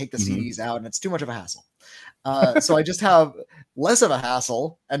you have to take the CDs out and it's too much of a hassle. So I just have less of a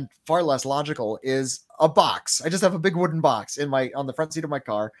hassle and far less logical is a box. I just have a big wooden box on the front seat of my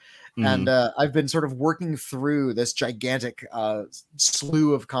car. And I've been sort of working through this gigantic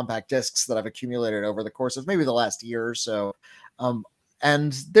slew of compact discs that I've accumulated over the course of maybe the last year or so.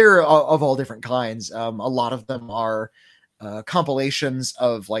 And they're of all different kinds. A lot of them are compilations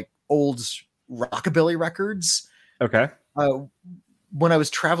of like old rockabilly records. Okay. When I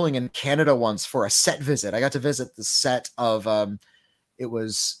was traveling in Canada once for a set visit, I got to visit the set of it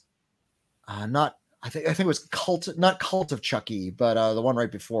was not I think it was not Cult of Chucky, but the one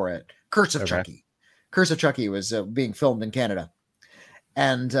right before it, Curse of Chucky. Curse of Chucky was being filmed in Canada,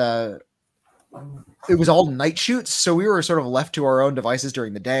 and it was all night shoots, so we were sort of left to our own devices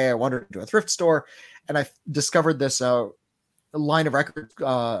during the day. I wandered into a thrift store, and I discovered this line of records,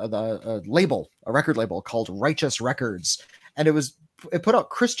 a record label called Righteous Records, and it put out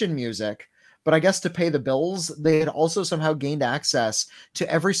Christian music. But I guess to pay the bills, they had also somehow gained access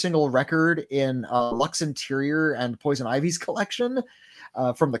to every single record in Lux Interior and Poison Ivy's collection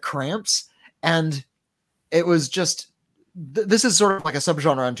from the Cramps. And it was just, this is sort of like a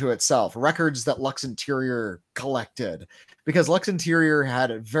subgenre unto itself, records that Lux Interior collected. Because Lux Interior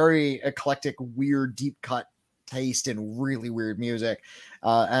had a very eclectic, weird, deep cut taste in really weird music.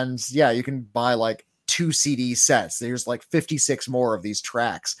 And yeah, you can buy like 2 CD sets. There's like 56 more of these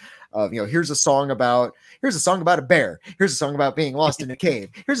tracks. Here's a song about a bear. Here's a song about being lost in a cave.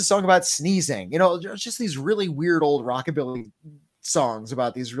 Here's a song about sneezing. Just these really weird old rockabilly songs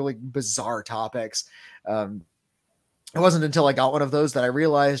about these really bizarre topics. It wasn't until I got one of those that I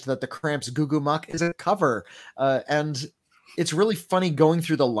realized that the Cramps Goo Goo Muck is a cover. And it's really funny going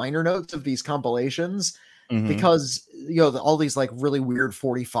through the liner notes of these compilations because, all these like really weird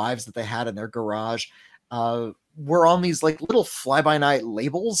 45s that they had in their garage were on these like little fly-by-night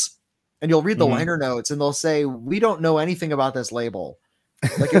labels. And you'll read the liner notes and they'll say, we don't know anything about this label.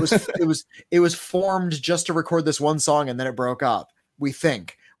 Like it was formed just to record this one song and then it broke up. We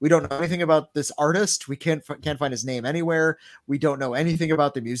think we don't know anything about this artist. We can't find his name anywhere. We don't know anything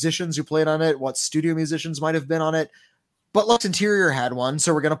about the musicians who played on it, what studio musicians might have been on it, but Lux Interior had one.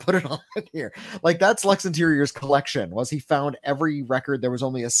 So we're going to put it on here. Like that's Lux Interior's collection was he found every record there was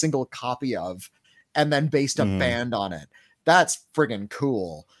only a single copy of and then based a band on it. That's friggin'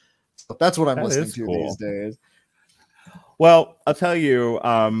 cool. That's what I'm listening to these days. Well, I'll tell you,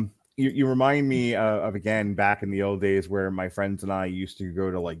 you remind me of again back in the old days where my friends and I used to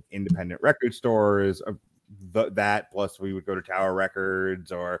go to like independent record stores. That plus we would go to Tower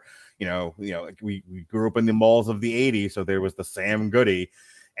Records, or we grew up in the malls of the '80s, so there was the Sam Goody,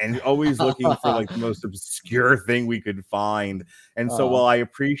 and always looking for like the most obscure thing we could find. And so while I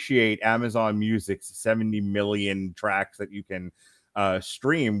appreciate Amazon Music's 70 million tracks that you can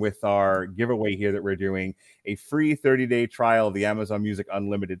stream with our giveaway here that we're doing, a free 30-day trial of the Amazon Music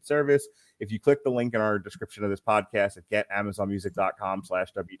Unlimited service. If you click the link in our description of this podcast at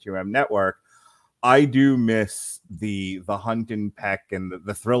getamazonmusic.com/W2M network, I do miss the hunt and peck and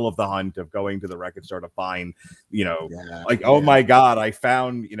the thrill of the hunt of going to the record store to find, oh my God, I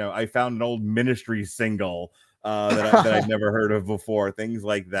found an old Ministry single that I'd never heard of before, things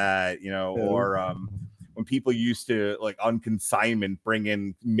like that, or when people used to like on consignment bring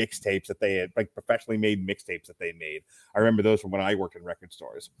in mixtapes that they had, like professionally made mixtapes that they made. I remember those from when I worked in record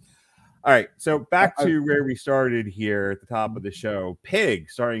stores. All right, so back to where we started here at the top of the show. Pig,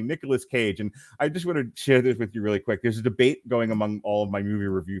 starring Nicolas Cage. And I just want to share this with you really quick. There's a debate going among all of my movie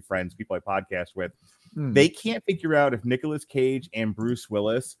review friends, people I podcast with. They can't figure out if Nicolas Cage and Bruce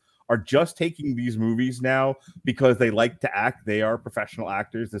Willis are just taking these movies now because they like to act. They are professional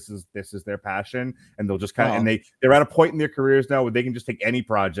actors. This is their passion, and they'll just kind of and they're at a point in their careers now where they can just take any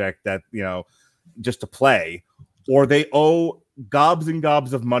project that, you know, just to play, or they owe gobs and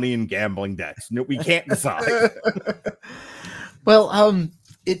gobs of money in gambling debts. No, we can't decide. Well,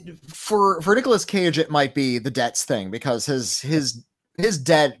 for Nicolas Cage, it might be the debts thing, because his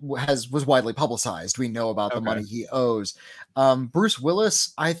debt was widely publicized. We know about the money he owes. Bruce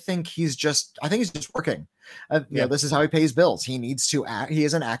Willis, I think he's just working. You know, this is how he pays bills. He needs to act. He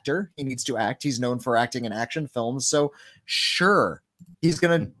is an actor. He needs to act. He's known for acting in action films. So sure, he's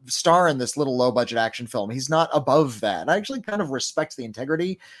going to star in this little low budget action film. He's not above that. I actually kind of respect the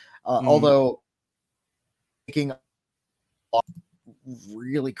integrity, although making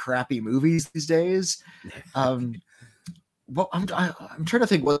really crappy movies these days. Well, I'm trying to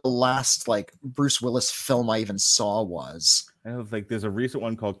think what the last like Bruce Willis film I even saw was. I was like, there's a recent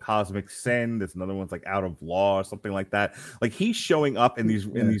one called Cosmic Sin. There's another one's like Out of Law or something like that. Like, he's showing up in these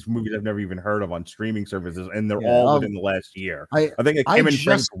movies I've never even heard of on streaming services, and they're all within the last year. I think him and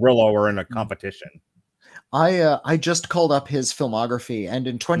Frank Grillo are in a competition. I just called up his filmography, and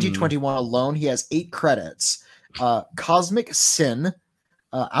in 2021 alone, he has 8 credits: Cosmic Sin,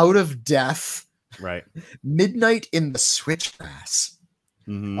 Out of Death, right, Midnight in the Switchgrass,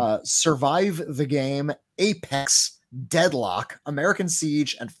 Survive the Game, Apex, Deadlock, American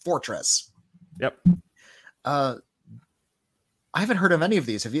Siege, and Fortress. Yep. I haven't heard of any of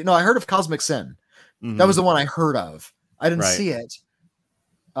these. Have you? No, I heard of Cosmic Sin. That was the one I heard of. I didn't see it.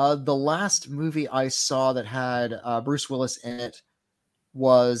 The last movie I saw that had Bruce Willis in it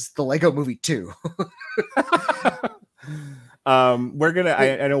was the Lego Movie 2. We're gonna.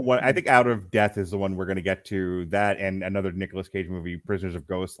 I know what. I think Out of Death is the one we're gonna get to. That and another Nicolas Cage movie, Prisoners of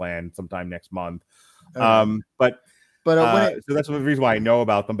Ghostland, sometime next month. So that's the reason why I know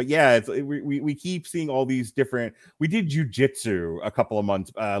about them. But yeah, we keep seeing all these different. We did Jiu-Jitsu a couple of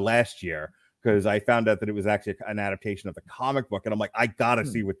months last year, because I found out that it was actually an adaptation of the comic book, and I'm like, I gotta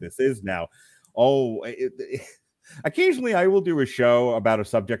see what this is now. Occasionally I will do a show about a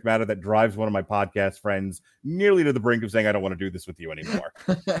subject matter that drives one of my podcast friends nearly to the brink of saying, I don't want to do this with you anymore.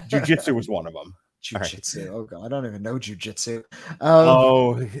 Jiu-Jitsu was one of them. Jiu-Jitsu. Right. Oh God, I don't even know Jiu-Jitsu.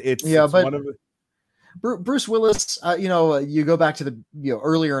 It's one of the... Bruce Willis, you go back to the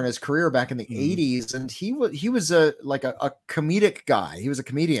earlier in his career back in the 80s, and he was a comedic guy. He was a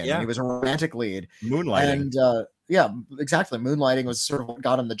comedian. Yeah. He was a romantic lead. Moonlighting. And exactly. Moonlighting was sort of what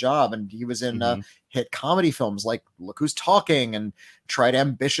got him the job, and he was in hit comedy films like Look Who's Talking, and tried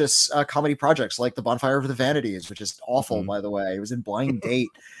ambitious comedy projects like The Bonfire of the Vanities, which is awful, by the way. He was in Blind Date.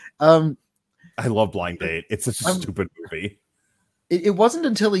 I love Blind Date. It's a stupid movie. It wasn't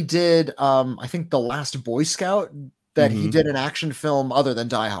until he did, I think, The Last Boy Scout that he did an action film other than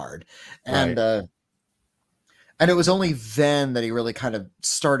Die Hard. And it was only then that he really kind of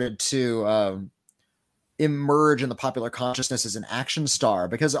started to emerge in the popular consciousness as an action star,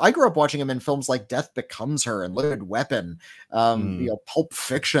 because I grew up watching him in films like Death Becomes Her and Loaded Weapon, Pulp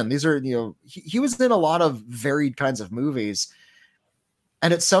Fiction. These are, he was in a lot of varied kinds of movies.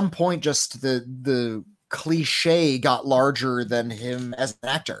 And at some point, just the cliche got larger than him as an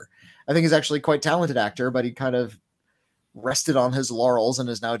actor. I think he's actually quite a talented actor, but he kind of rested on his laurels and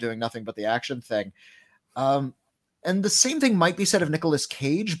is now doing nothing but the action thing. And the same thing might be said of Nicolas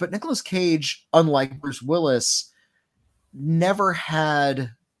Cage, but Nicolas Cage, unlike Bruce Willis, never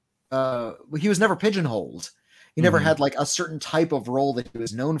had he was never pigeonholed. He never had like a certain type of role that he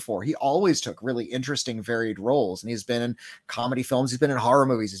was known for. He always took really interesting, varied roles. And he's been in comedy films. He's been in horror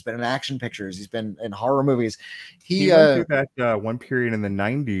movies. He's been in action pictures. He's been in horror movies. He went through that one period in the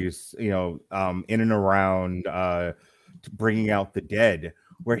 90s, in and around Bringing Out the Dead,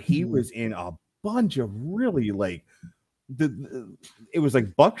 where he was in a bunch of really like, it was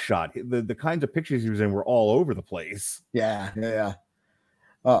like buckshot. The kinds of pictures he was in were all over the place. Yeah.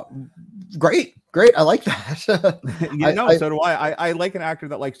 Great. I like that. So do I. I like an actor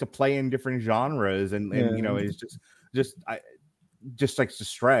that likes to play in different genres and is just likes to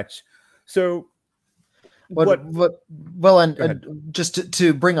stretch. So, and just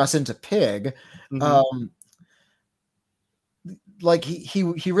to bring us into Pig, like he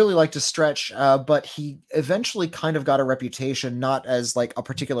really liked to stretch, but he eventually kind of got a reputation not as like a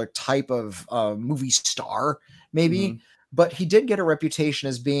particular type of movie star, maybe. But he did get a reputation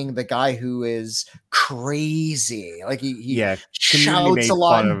as being the guy who is crazy. Like he Community shouts made a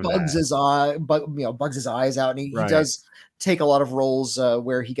lot fun and of bugs that. his eye, bugs his eyes out, and he Right. does take a lot of roles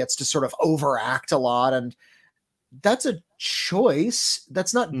where he gets to sort of overact a lot, and that's a choice.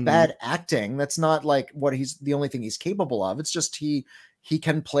 That's not bad acting. That's not like what he's the only thing he's capable of. It's just he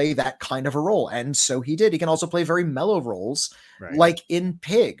can play that kind of a role, and so he did. He can also play very mellow roles, Right. like in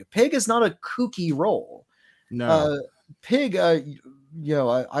Pig. Pig is not a kooky role. No. Pig, you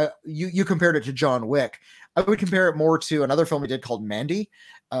know, you compared it to John Wick. I would compare it more to another film he did called Mandy,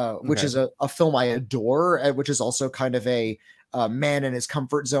 which is a film I adore, which is also kind of a man in his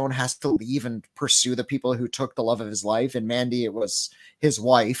comfort zone has to leave and pursue the people who took the love of his life. In Mandy, it was his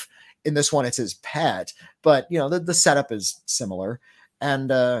wife. In this one, it's his pet. But you know, the setup is similar.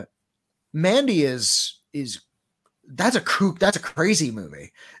 And Mandy is that's a crazy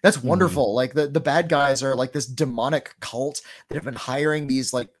movie. That's wonderful. Like the bad guys are like this demonic cult that have been hiring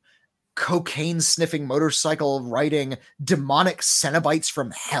these like cocaine sniffing, motorcycle riding demonic Cenobites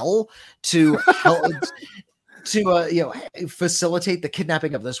from hell to help to facilitate the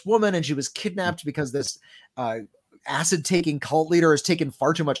kidnapping of this woman. And she was kidnapped because this acid taking cult leader has taken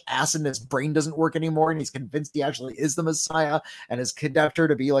far too much acid and his brain doesn't work anymore, and he's convinced he actually is the Messiah and has kidnapped her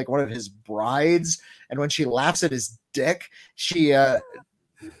to be like one of his brides. And when she laughs at his dick, she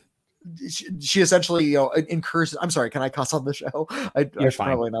essentially incurs. I'm sorry, can I cuss on the show? I should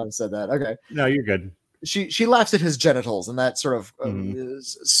probably not have said that. Okay, no, you're good. She laughs at his genitals, and that sort of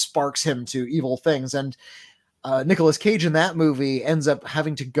sparks him to evil things. And Nicolas Cage in that movie ends up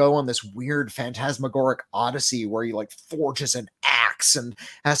having to go on this weird phantasmagoric odyssey where he like forges an axe and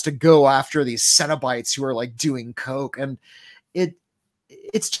has to go after these Cenobites who are like doing coke. And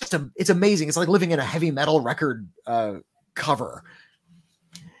it's just it's amazing. It's like living in a heavy metal record cover.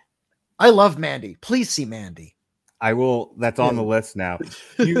 I love Mandy. Please see Mandy. I will. That's on the list now.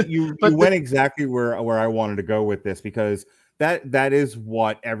 You went exactly where I wanted to go with this, because that is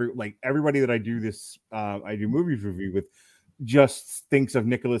what everybody that I do this I do movies review with just thinks of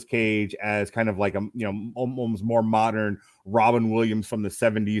Nicolas Cage as kind of like a almost more modern Robin Williams from the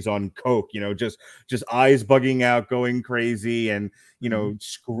 70s on coke, just eyes bugging out, going crazy, and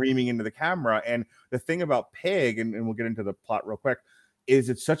screaming into the camera. And the thing about Pig, and we'll get into the plot real quick, is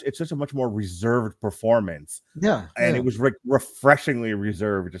it's such a much more reserved performance. It was refreshingly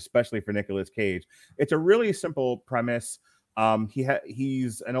reserved, especially for Nicolas Cage. It's a really simple premise.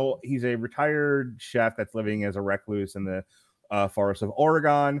 He's a retired chef that's living as a recluse in the forest of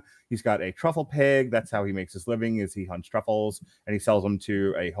Oregon. He's got a truffle pig. That's how he makes his living, is he hunts truffles and he sells them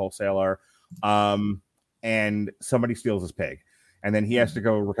to a wholesaler. And somebody steals his pig, and then he has to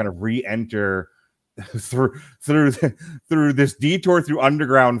go kind of re-enter through this detour through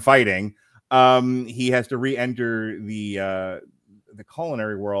underground fighting. He has to re-enter the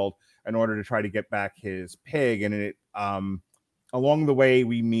culinary world in order to try to get back his pig. And along the way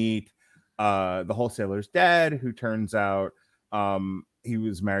we meet the wholesaler's dad, who turns out he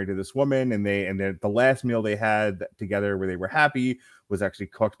was married to this woman, and the last meal they had together where they were happy was actually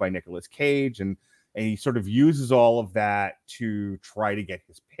cooked by Nicolas Cage, and he sort of uses all of that to try to get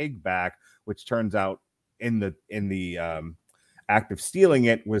his pig back, which turns out in the act of stealing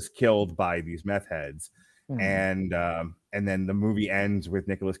it was killed by these meth heads. And then the movie ends with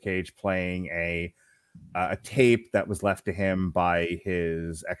Nicolas Cage playing a tape that was left to him by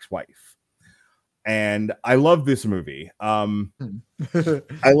his ex-wife. And I love this movie. I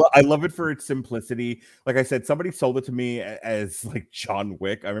love it for its simplicity. Like I said, somebody sold it to me as like John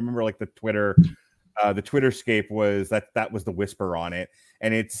Wick. I remember like the Twitterscape was that was the whisper on it.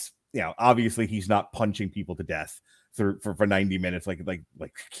 And it's, obviously he's not punching people to death for 90 minutes like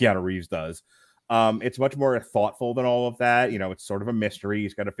Keanu Reeves does. It's much more thoughtful than all of that. It's sort of a mystery.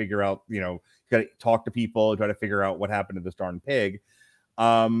 He's got to figure out, he's got to talk to people, try to figure out what happened to this darn pig.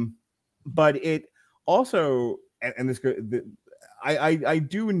 But it also, and this, I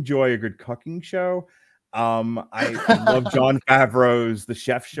do enjoy a good cooking show. I love Jon Favreau's The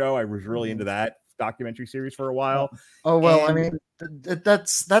Chef Show. I was really into that documentary series for a while. Oh, well, I mean,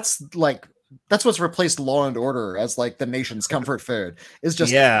 that's what's replaced Law and Order as like the nation's comfort food. Is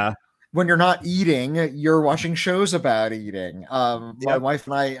just when you're not eating, you're watching shows about eating. My wife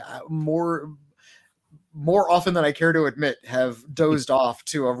and I more often than I care to admit have dozed off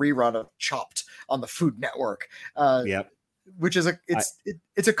to a rerun of Chopped on the Food Network. Which is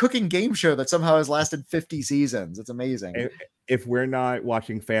it's a cooking game show that somehow has lasted 50 seasons. It's amazing. If we're not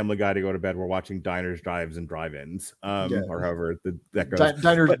watching Family Guy to go to bed, we're watching Diners, Drives, and Drive-ins, or however that goes.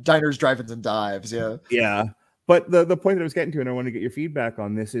 Diners, Drive-ins, and Dives. Yeah. But the point that I was getting to, and I want to get your feedback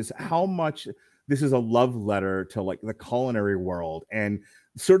on this, is how much this is a love letter to like the culinary world, and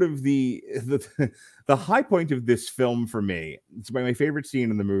sort of the high point of this film for me. It's my favorite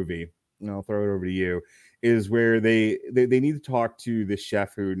scene in the movie, and I'll throw it over to you, is where they need to talk to this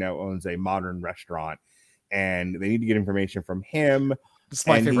chef who now owns a modern restaurant, and they need to get information from him. It's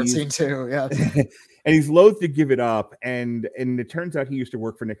my favorite scene too. Yeah. And he's loath to give it up. And it turns out he used to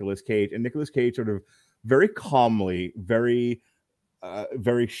work for Nicolas Cage, and Nicolas Cage sort of very calmly, very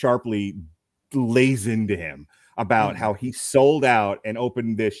sharply lays into him about how he sold out and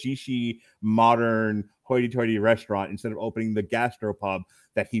opened this shishi modern hoity-toity restaurant instead of opening the gastropub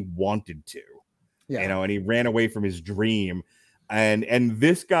that he wanted to. Yeah. You know, and he ran away from his dream. And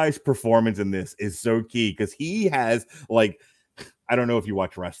this guy's performance in this is so key, because he has, like, I don't know if you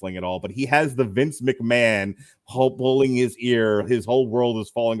watch wrestling at all, but he has the Vince McMahon pulling his ear, his whole world is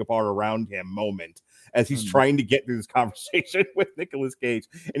falling apart around him moment as he's trying to get through this conversation with Nicolas Cage.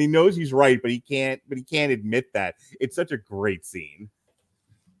 And he knows he's right, but he can't admit that. It's such a great scene.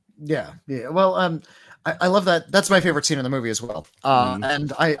 Yeah. Well, I love that. That's my favorite scene in the movie as well.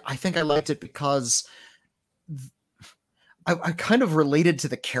 And I think I liked it because I kind of related to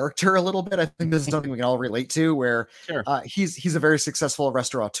the character a little bit. I think this is something we can all relate to, where he's a very successful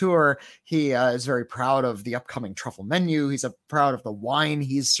restaurateur. He is very proud of the upcoming truffle menu. He's proud of the wine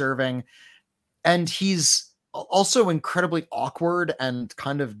he's serving. And he's also incredibly awkward and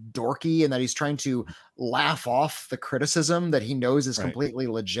kind of dorky in that he's trying to laugh off the criticism that he knows is completely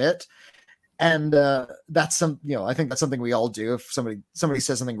legit. And that's I think that's something we all do. If somebody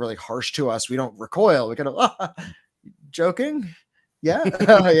says something really harsh to us, we don't recoil. We kind of, joking? Yeah.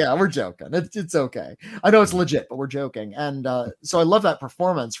 Yeah, we're joking. It's okay. I know it's legit, but we're joking. And so I love that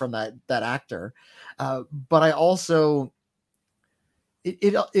performance from that actor. But I also,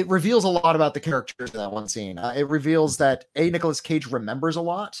 it reveals a lot about the characters in that one scene. It reveals that Nicolas Cage remembers a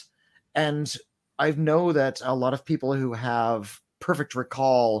lot. And I know that a lot of people who have perfect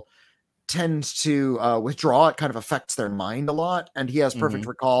recall tend to withdraw. It kind of affects their mind a lot. And he has perfect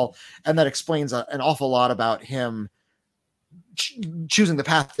recall. And that explains an awful lot about him choosing the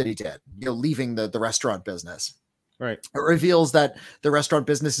path that he did, leaving the restaurant business. Right. It reveals that the restaurant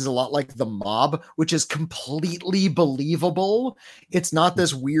business is a lot like the mob, which is completely believable. It's not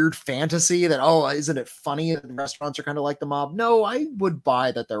this weird fantasy that, isn't it funny that the restaurants are kind of like the mob? No, I would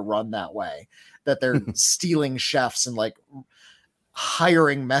buy that they're run that way, that they're stealing chefs and like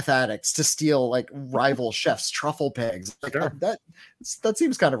hiring meth addicts to steal like rival chefs' truffle pigs. Like that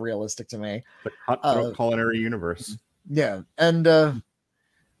seems kind of realistic to me. But hot culinary universe. Yeah. And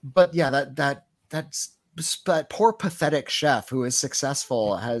but yeah, that poor pathetic chef who is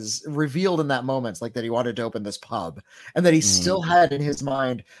successful has revealed in that moment like that he wanted to open this pub, and that he still had in his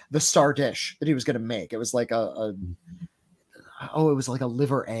mind the star dish that he was going to make. It was like it was like a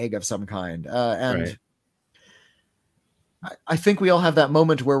liver egg of some kind. And I think we all have that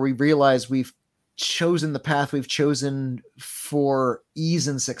moment where we realize we've chosen the path we've chosen for ease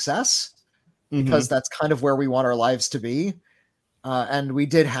and success, because that's kind of where we want our lives to be. And we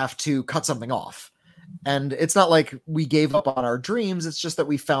did have to cut something off. And it's not like we gave up on our dreams. It's just that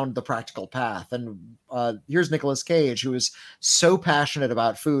we found the practical path. And here's Nicolas Cage, who is so passionate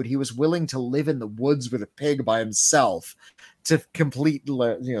about food. He was willing to live in the woods with a pig by himself to complete,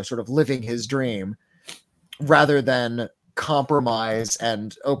 sort of living his dream, rather than compromise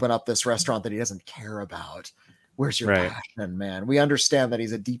and open up this restaurant that he doesn't care about. Where's your passion, man? We understand that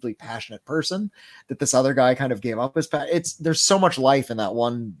he's a deeply passionate person, that this other guy kind of gave up his passion. There's so much life in that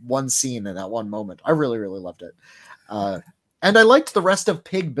one scene, in that one moment. I really, really loved it. And I liked the rest of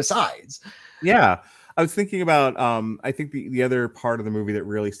Pig besides. Yeah. I was thinking about, I think the other part of the movie that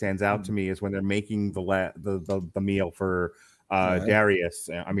really stands out to me is when they're making the meal for Darius,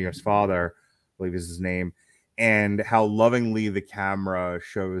 Amir's father, I believe is his name, and how lovingly the camera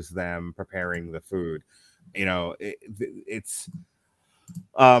shows them preparing the food. It's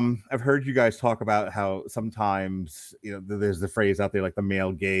I've heard you guys talk about how sometimes there's the phrase out there like the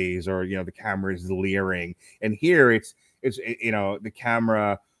male gaze, or the camera is leering, and here it's the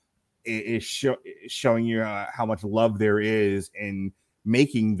camera is showing you how much love there is in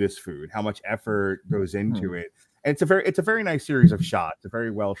making this food, how much effort goes into it. And it's a very nice series of shots, a very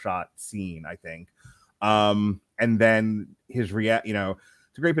well shot scene, I think. And then his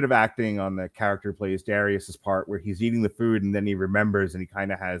it's a great bit of acting on the character who plays Darius's part, where he's eating the food and then he remembers, and he kind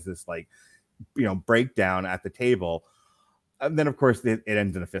of has this breakdown at the table. And then of course it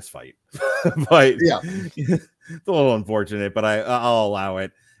ends in a fist fight. But it's a little unfortunate, but I'll allow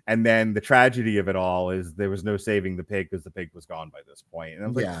it. And then the tragedy of it all is there was no saving the pig, because the pig was gone by this point. And I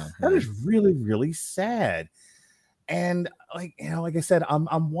was that is really, really sad. And like like I said,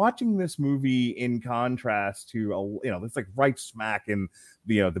 I'm watching this movie in contrast to it's like right smack in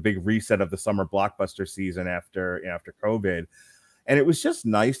the big reset of the summer blockbuster season after COVID, and it was just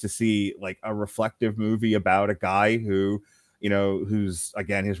nice to see like a reflective movie about a guy who who's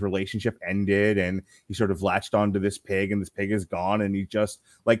again his relationship ended and he sort of latched onto this pig and this pig is gone and he just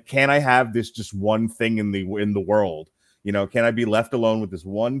like, can I have this just one thing in the world? Can I be left alone with this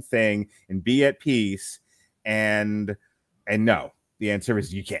one thing and be at peace? And no, the answer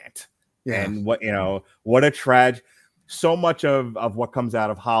is you can't. Yeah. And what a tragedy. So much of what comes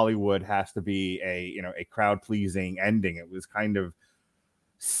out of Hollywood has to be a crowd pleasing ending. It was kind of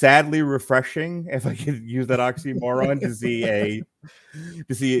sadly refreshing, if I could use that oxymoron, to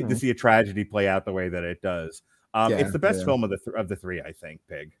see a tragedy play out the way that it does. It's the best film of the three, I think.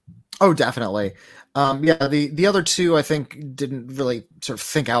 Pig. Oh, definitely. The other two, I think, didn't really sort of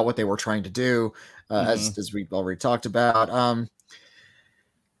think out what they were trying to do, as we've already talked about.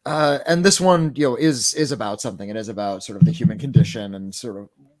 And this one, is about something. It is about sort of the human condition and sort of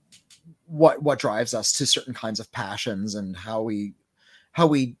what drives us to certain kinds of passions and how we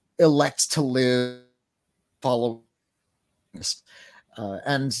elect to live, follow.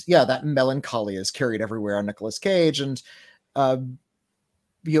 That melancholy is carried everywhere on Nicolas Cage, and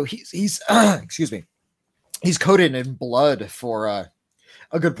he's excuse me, he's coated in blood for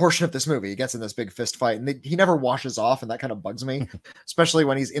a good portion of this movie. He gets in this big fist fight, and he never washes off, and that kind of bugs me, especially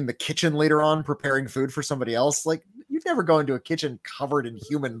when he's in the kitchen later on preparing food for somebody else. Like, you'd never go into a kitchen covered in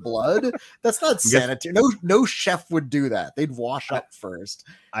human blood. That's not sanitary. No chef would do that. They'd wash up first.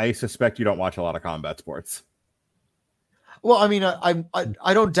 I suspect you don't watch a lot of combat sports. Well, I mean,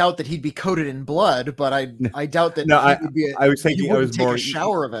 I don't doubt that he'd be coated in blood, but I doubt that. I was thinking he would take a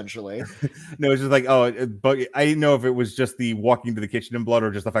shower eventually. No, it's just like, but I didn't know if it was just the walking to the kitchen in blood or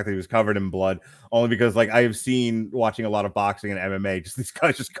just the fact that he was covered in blood. Only because like I have seen watching a lot of boxing and MMA, just these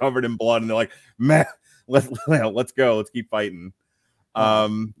guys just covered in blood, and they're like, man, let's go, let's keep fighting.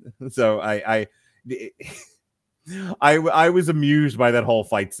 So I was amused by that whole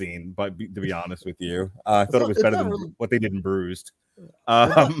fight scene, but to be honest with you, I thought it was better than what they did in Bruised.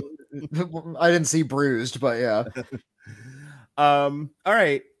 I didn't see Bruised, but yeah. All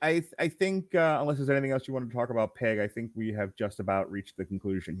right. I think unless there's anything else you want to talk about, Peg, I think we have just about reached the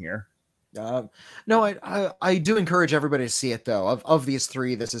conclusion here. No, I do encourage everybody to see it though. Of these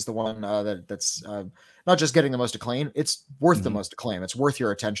three, this is the one that's not just getting the most acclaim. It's worth the most acclaim. It's worth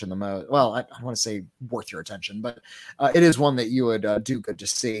your attention the most. Well, I don't want to say worth your attention, but it is one that you would do good to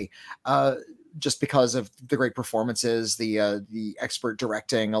see. Just because of the great performances, the expert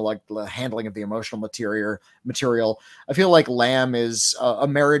directing, like the handling of the emotional material. I feel like Lamb is a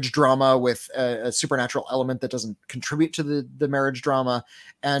marriage drama with a supernatural element that doesn't contribute to the marriage drama,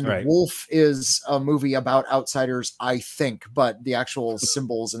 and right. Wolf is a movie about outsiders, I think, but the actual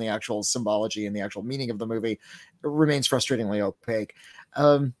symbols and the actual symbology and the actual meaning of the movie remains frustratingly opaque.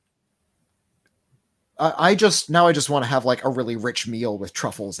 I just want to have like a really rich meal with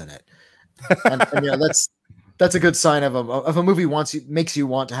truffles in it. and that's a good sign of a movie makes you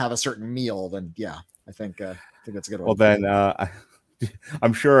want to have a certain meal. Then I think that's a good one. Well, then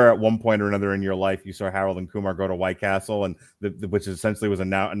I'm sure at one point or another in your life you saw Harold and Kumar go to White Castle, and which essentially was a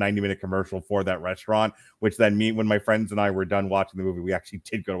 90-minute commercial for that restaurant. Which then when my friends and I were done watching the movie, we actually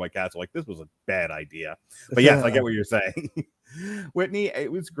did go to White Castle. Like, this was a bad idea, but yes, I get what you're saying. Whitney,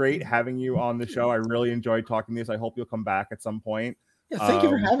 it was great having you on the show. I really enjoyed talking to this. I hope you'll come back at some point. Yeah, thank you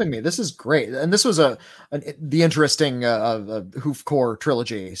for having me. This is great, and this was the interesting Hoofcore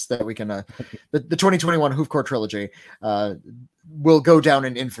trilogies that we can the 2021 Hoofcore trilogy will go down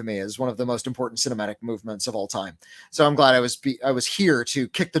in infamy as one of the most important cinematic movements of all time. So I'm glad I was here to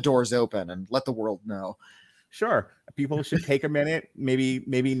kick the doors open and let the world know. Sure, people should take a minute,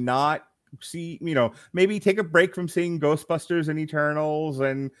 maybe not see, maybe take a break from seeing Ghostbusters and Eternals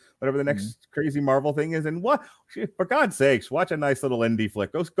and whatever the next crazy Marvel thing is, and what, for God's sakes, watch a nice little indie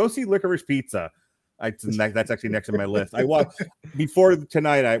flick. Go see Licorice Pizza. That's actually next on my list. I watched before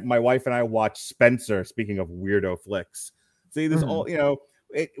tonight. My wife and I watched Spencer. Speaking of weirdo flicks, see this all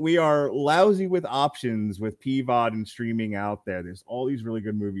we are lousy with options with PVOD and streaming out there. There's all these really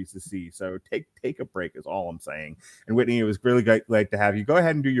good movies to see. So take a break is all I'm saying. And Whitney, it was really great to have you. Go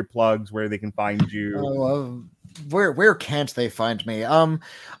ahead and do your plugs where they can find you. where can't they find me?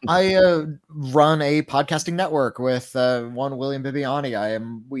 I run a podcasting network with one William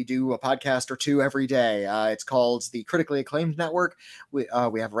Bibiani. We do a podcast or two every day. It's called the Critically Acclaimed Network. We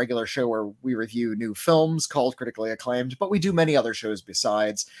have a regular show where we review new films called Critically Acclaimed, but we do many other shows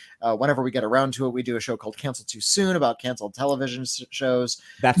besides. Whenever we get around to it, we do a show called Canceled Too Soon about canceled television shows.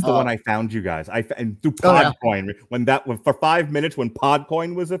 That's the one I found you guys. And through Podcoin, when for 5 minutes when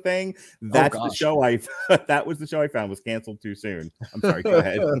Podcoin was a thing, that's the show that was the show I found was Canceled Too Soon. I'm sorry, go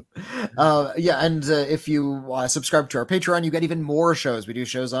ahead. And if you subscribe to our Patreon, you get even more shows. We do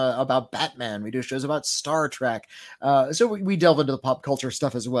shows about Batman. We do shows about Star Trek. So we delve into the pop culture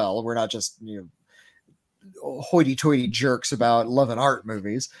stuff as well. We're not just hoity-toity jerks about love and art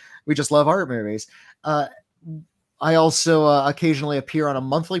movies. We just love art movies. I also occasionally appear on a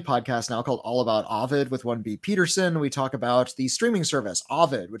monthly podcast now called All About Ovid with 1B Peterson. We talk about the streaming service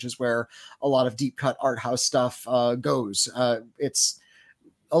Ovid, which is where a lot of deep cut art house stuff goes. It's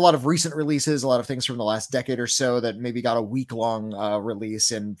a lot of recent releases, a lot of things from the last decade or so that maybe got a week-long release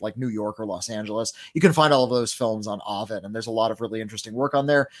in like New York or Los Angeles. You can find all of those films on Ovid, and there's a lot of really interesting work on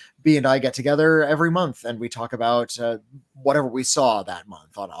there. B and I get together every month, and we talk about whatever we saw that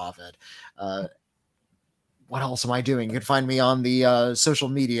month on Ovid. What else am I doing? You can find me on the social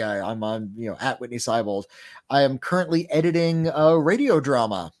media. I'm on, at Whitney Seibold. I am currently editing a radio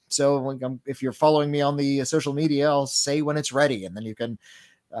drama. So if you're following me on the social media, I'll say when it's ready, and then you can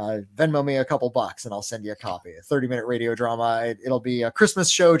Venmo me a couple bucks and I'll send you a copy. A 30-minute radio drama. It'll be a Christmas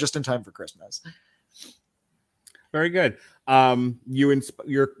show just in time for Christmas. Very good.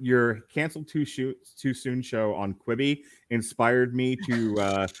 Your Canceled Too Soon show on Quibi inspired me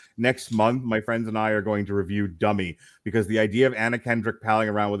to next month. My friends and I are going to review Dummy, because the idea of Anna Kendrick palling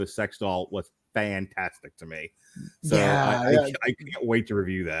around with a sex doll was fantastic to me. So I can't wait to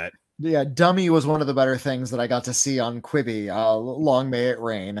review that. Yeah, Dummy was one of the better things that I got to see on Quibi. Long may it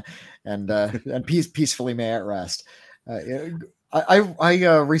rain, and peacefully may it rest.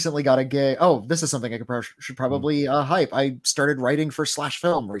 I recently got a gig. Oh, this is something I should probably hype. I started writing for Slash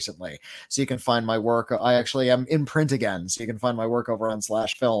Film recently, so you can find my work. I actually am in print again, so you can find my work over on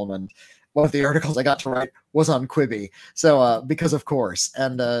Slash Film. And one of the articles I got to write was on Quibi, so because of course.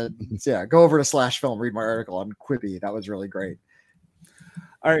 And go over to Slash Film, read my article on Quibi. That was really great.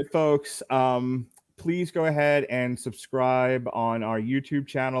 All right, folks. Please go ahead and subscribe on our YouTube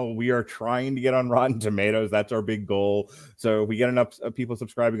channel. We are trying to get on Rotten Tomatoes. That's our big goal. So if we get enough people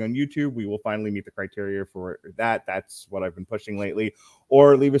subscribing on YouTube, we will finally meet the criteria for that. That's what I've been pushing lately.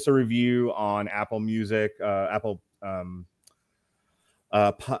 Or leave us a review on Apple Music, Apple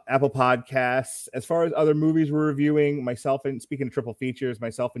Podcasts. As far as other movies we're reviewing, speaking of triple features,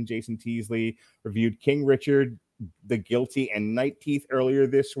 myself and Jason Teasley reviewed King Richard, The Guilty, and Night Teeth earlier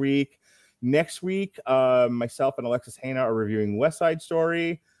this week. Next week, myself and Alexis Hana are reviewing West Side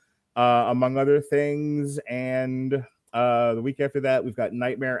Story, among other things. And the week after that, we've got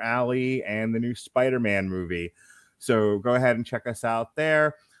Nightmare Alley and the new Spider-Man movie. So go ahead and check us out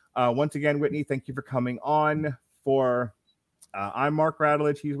there. Once again, Whitney, thank you for coming on. I'm Mark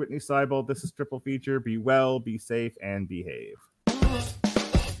Radulich. He's Whitney Seibold. This is Triple Feature. Be well, be safe, and behave.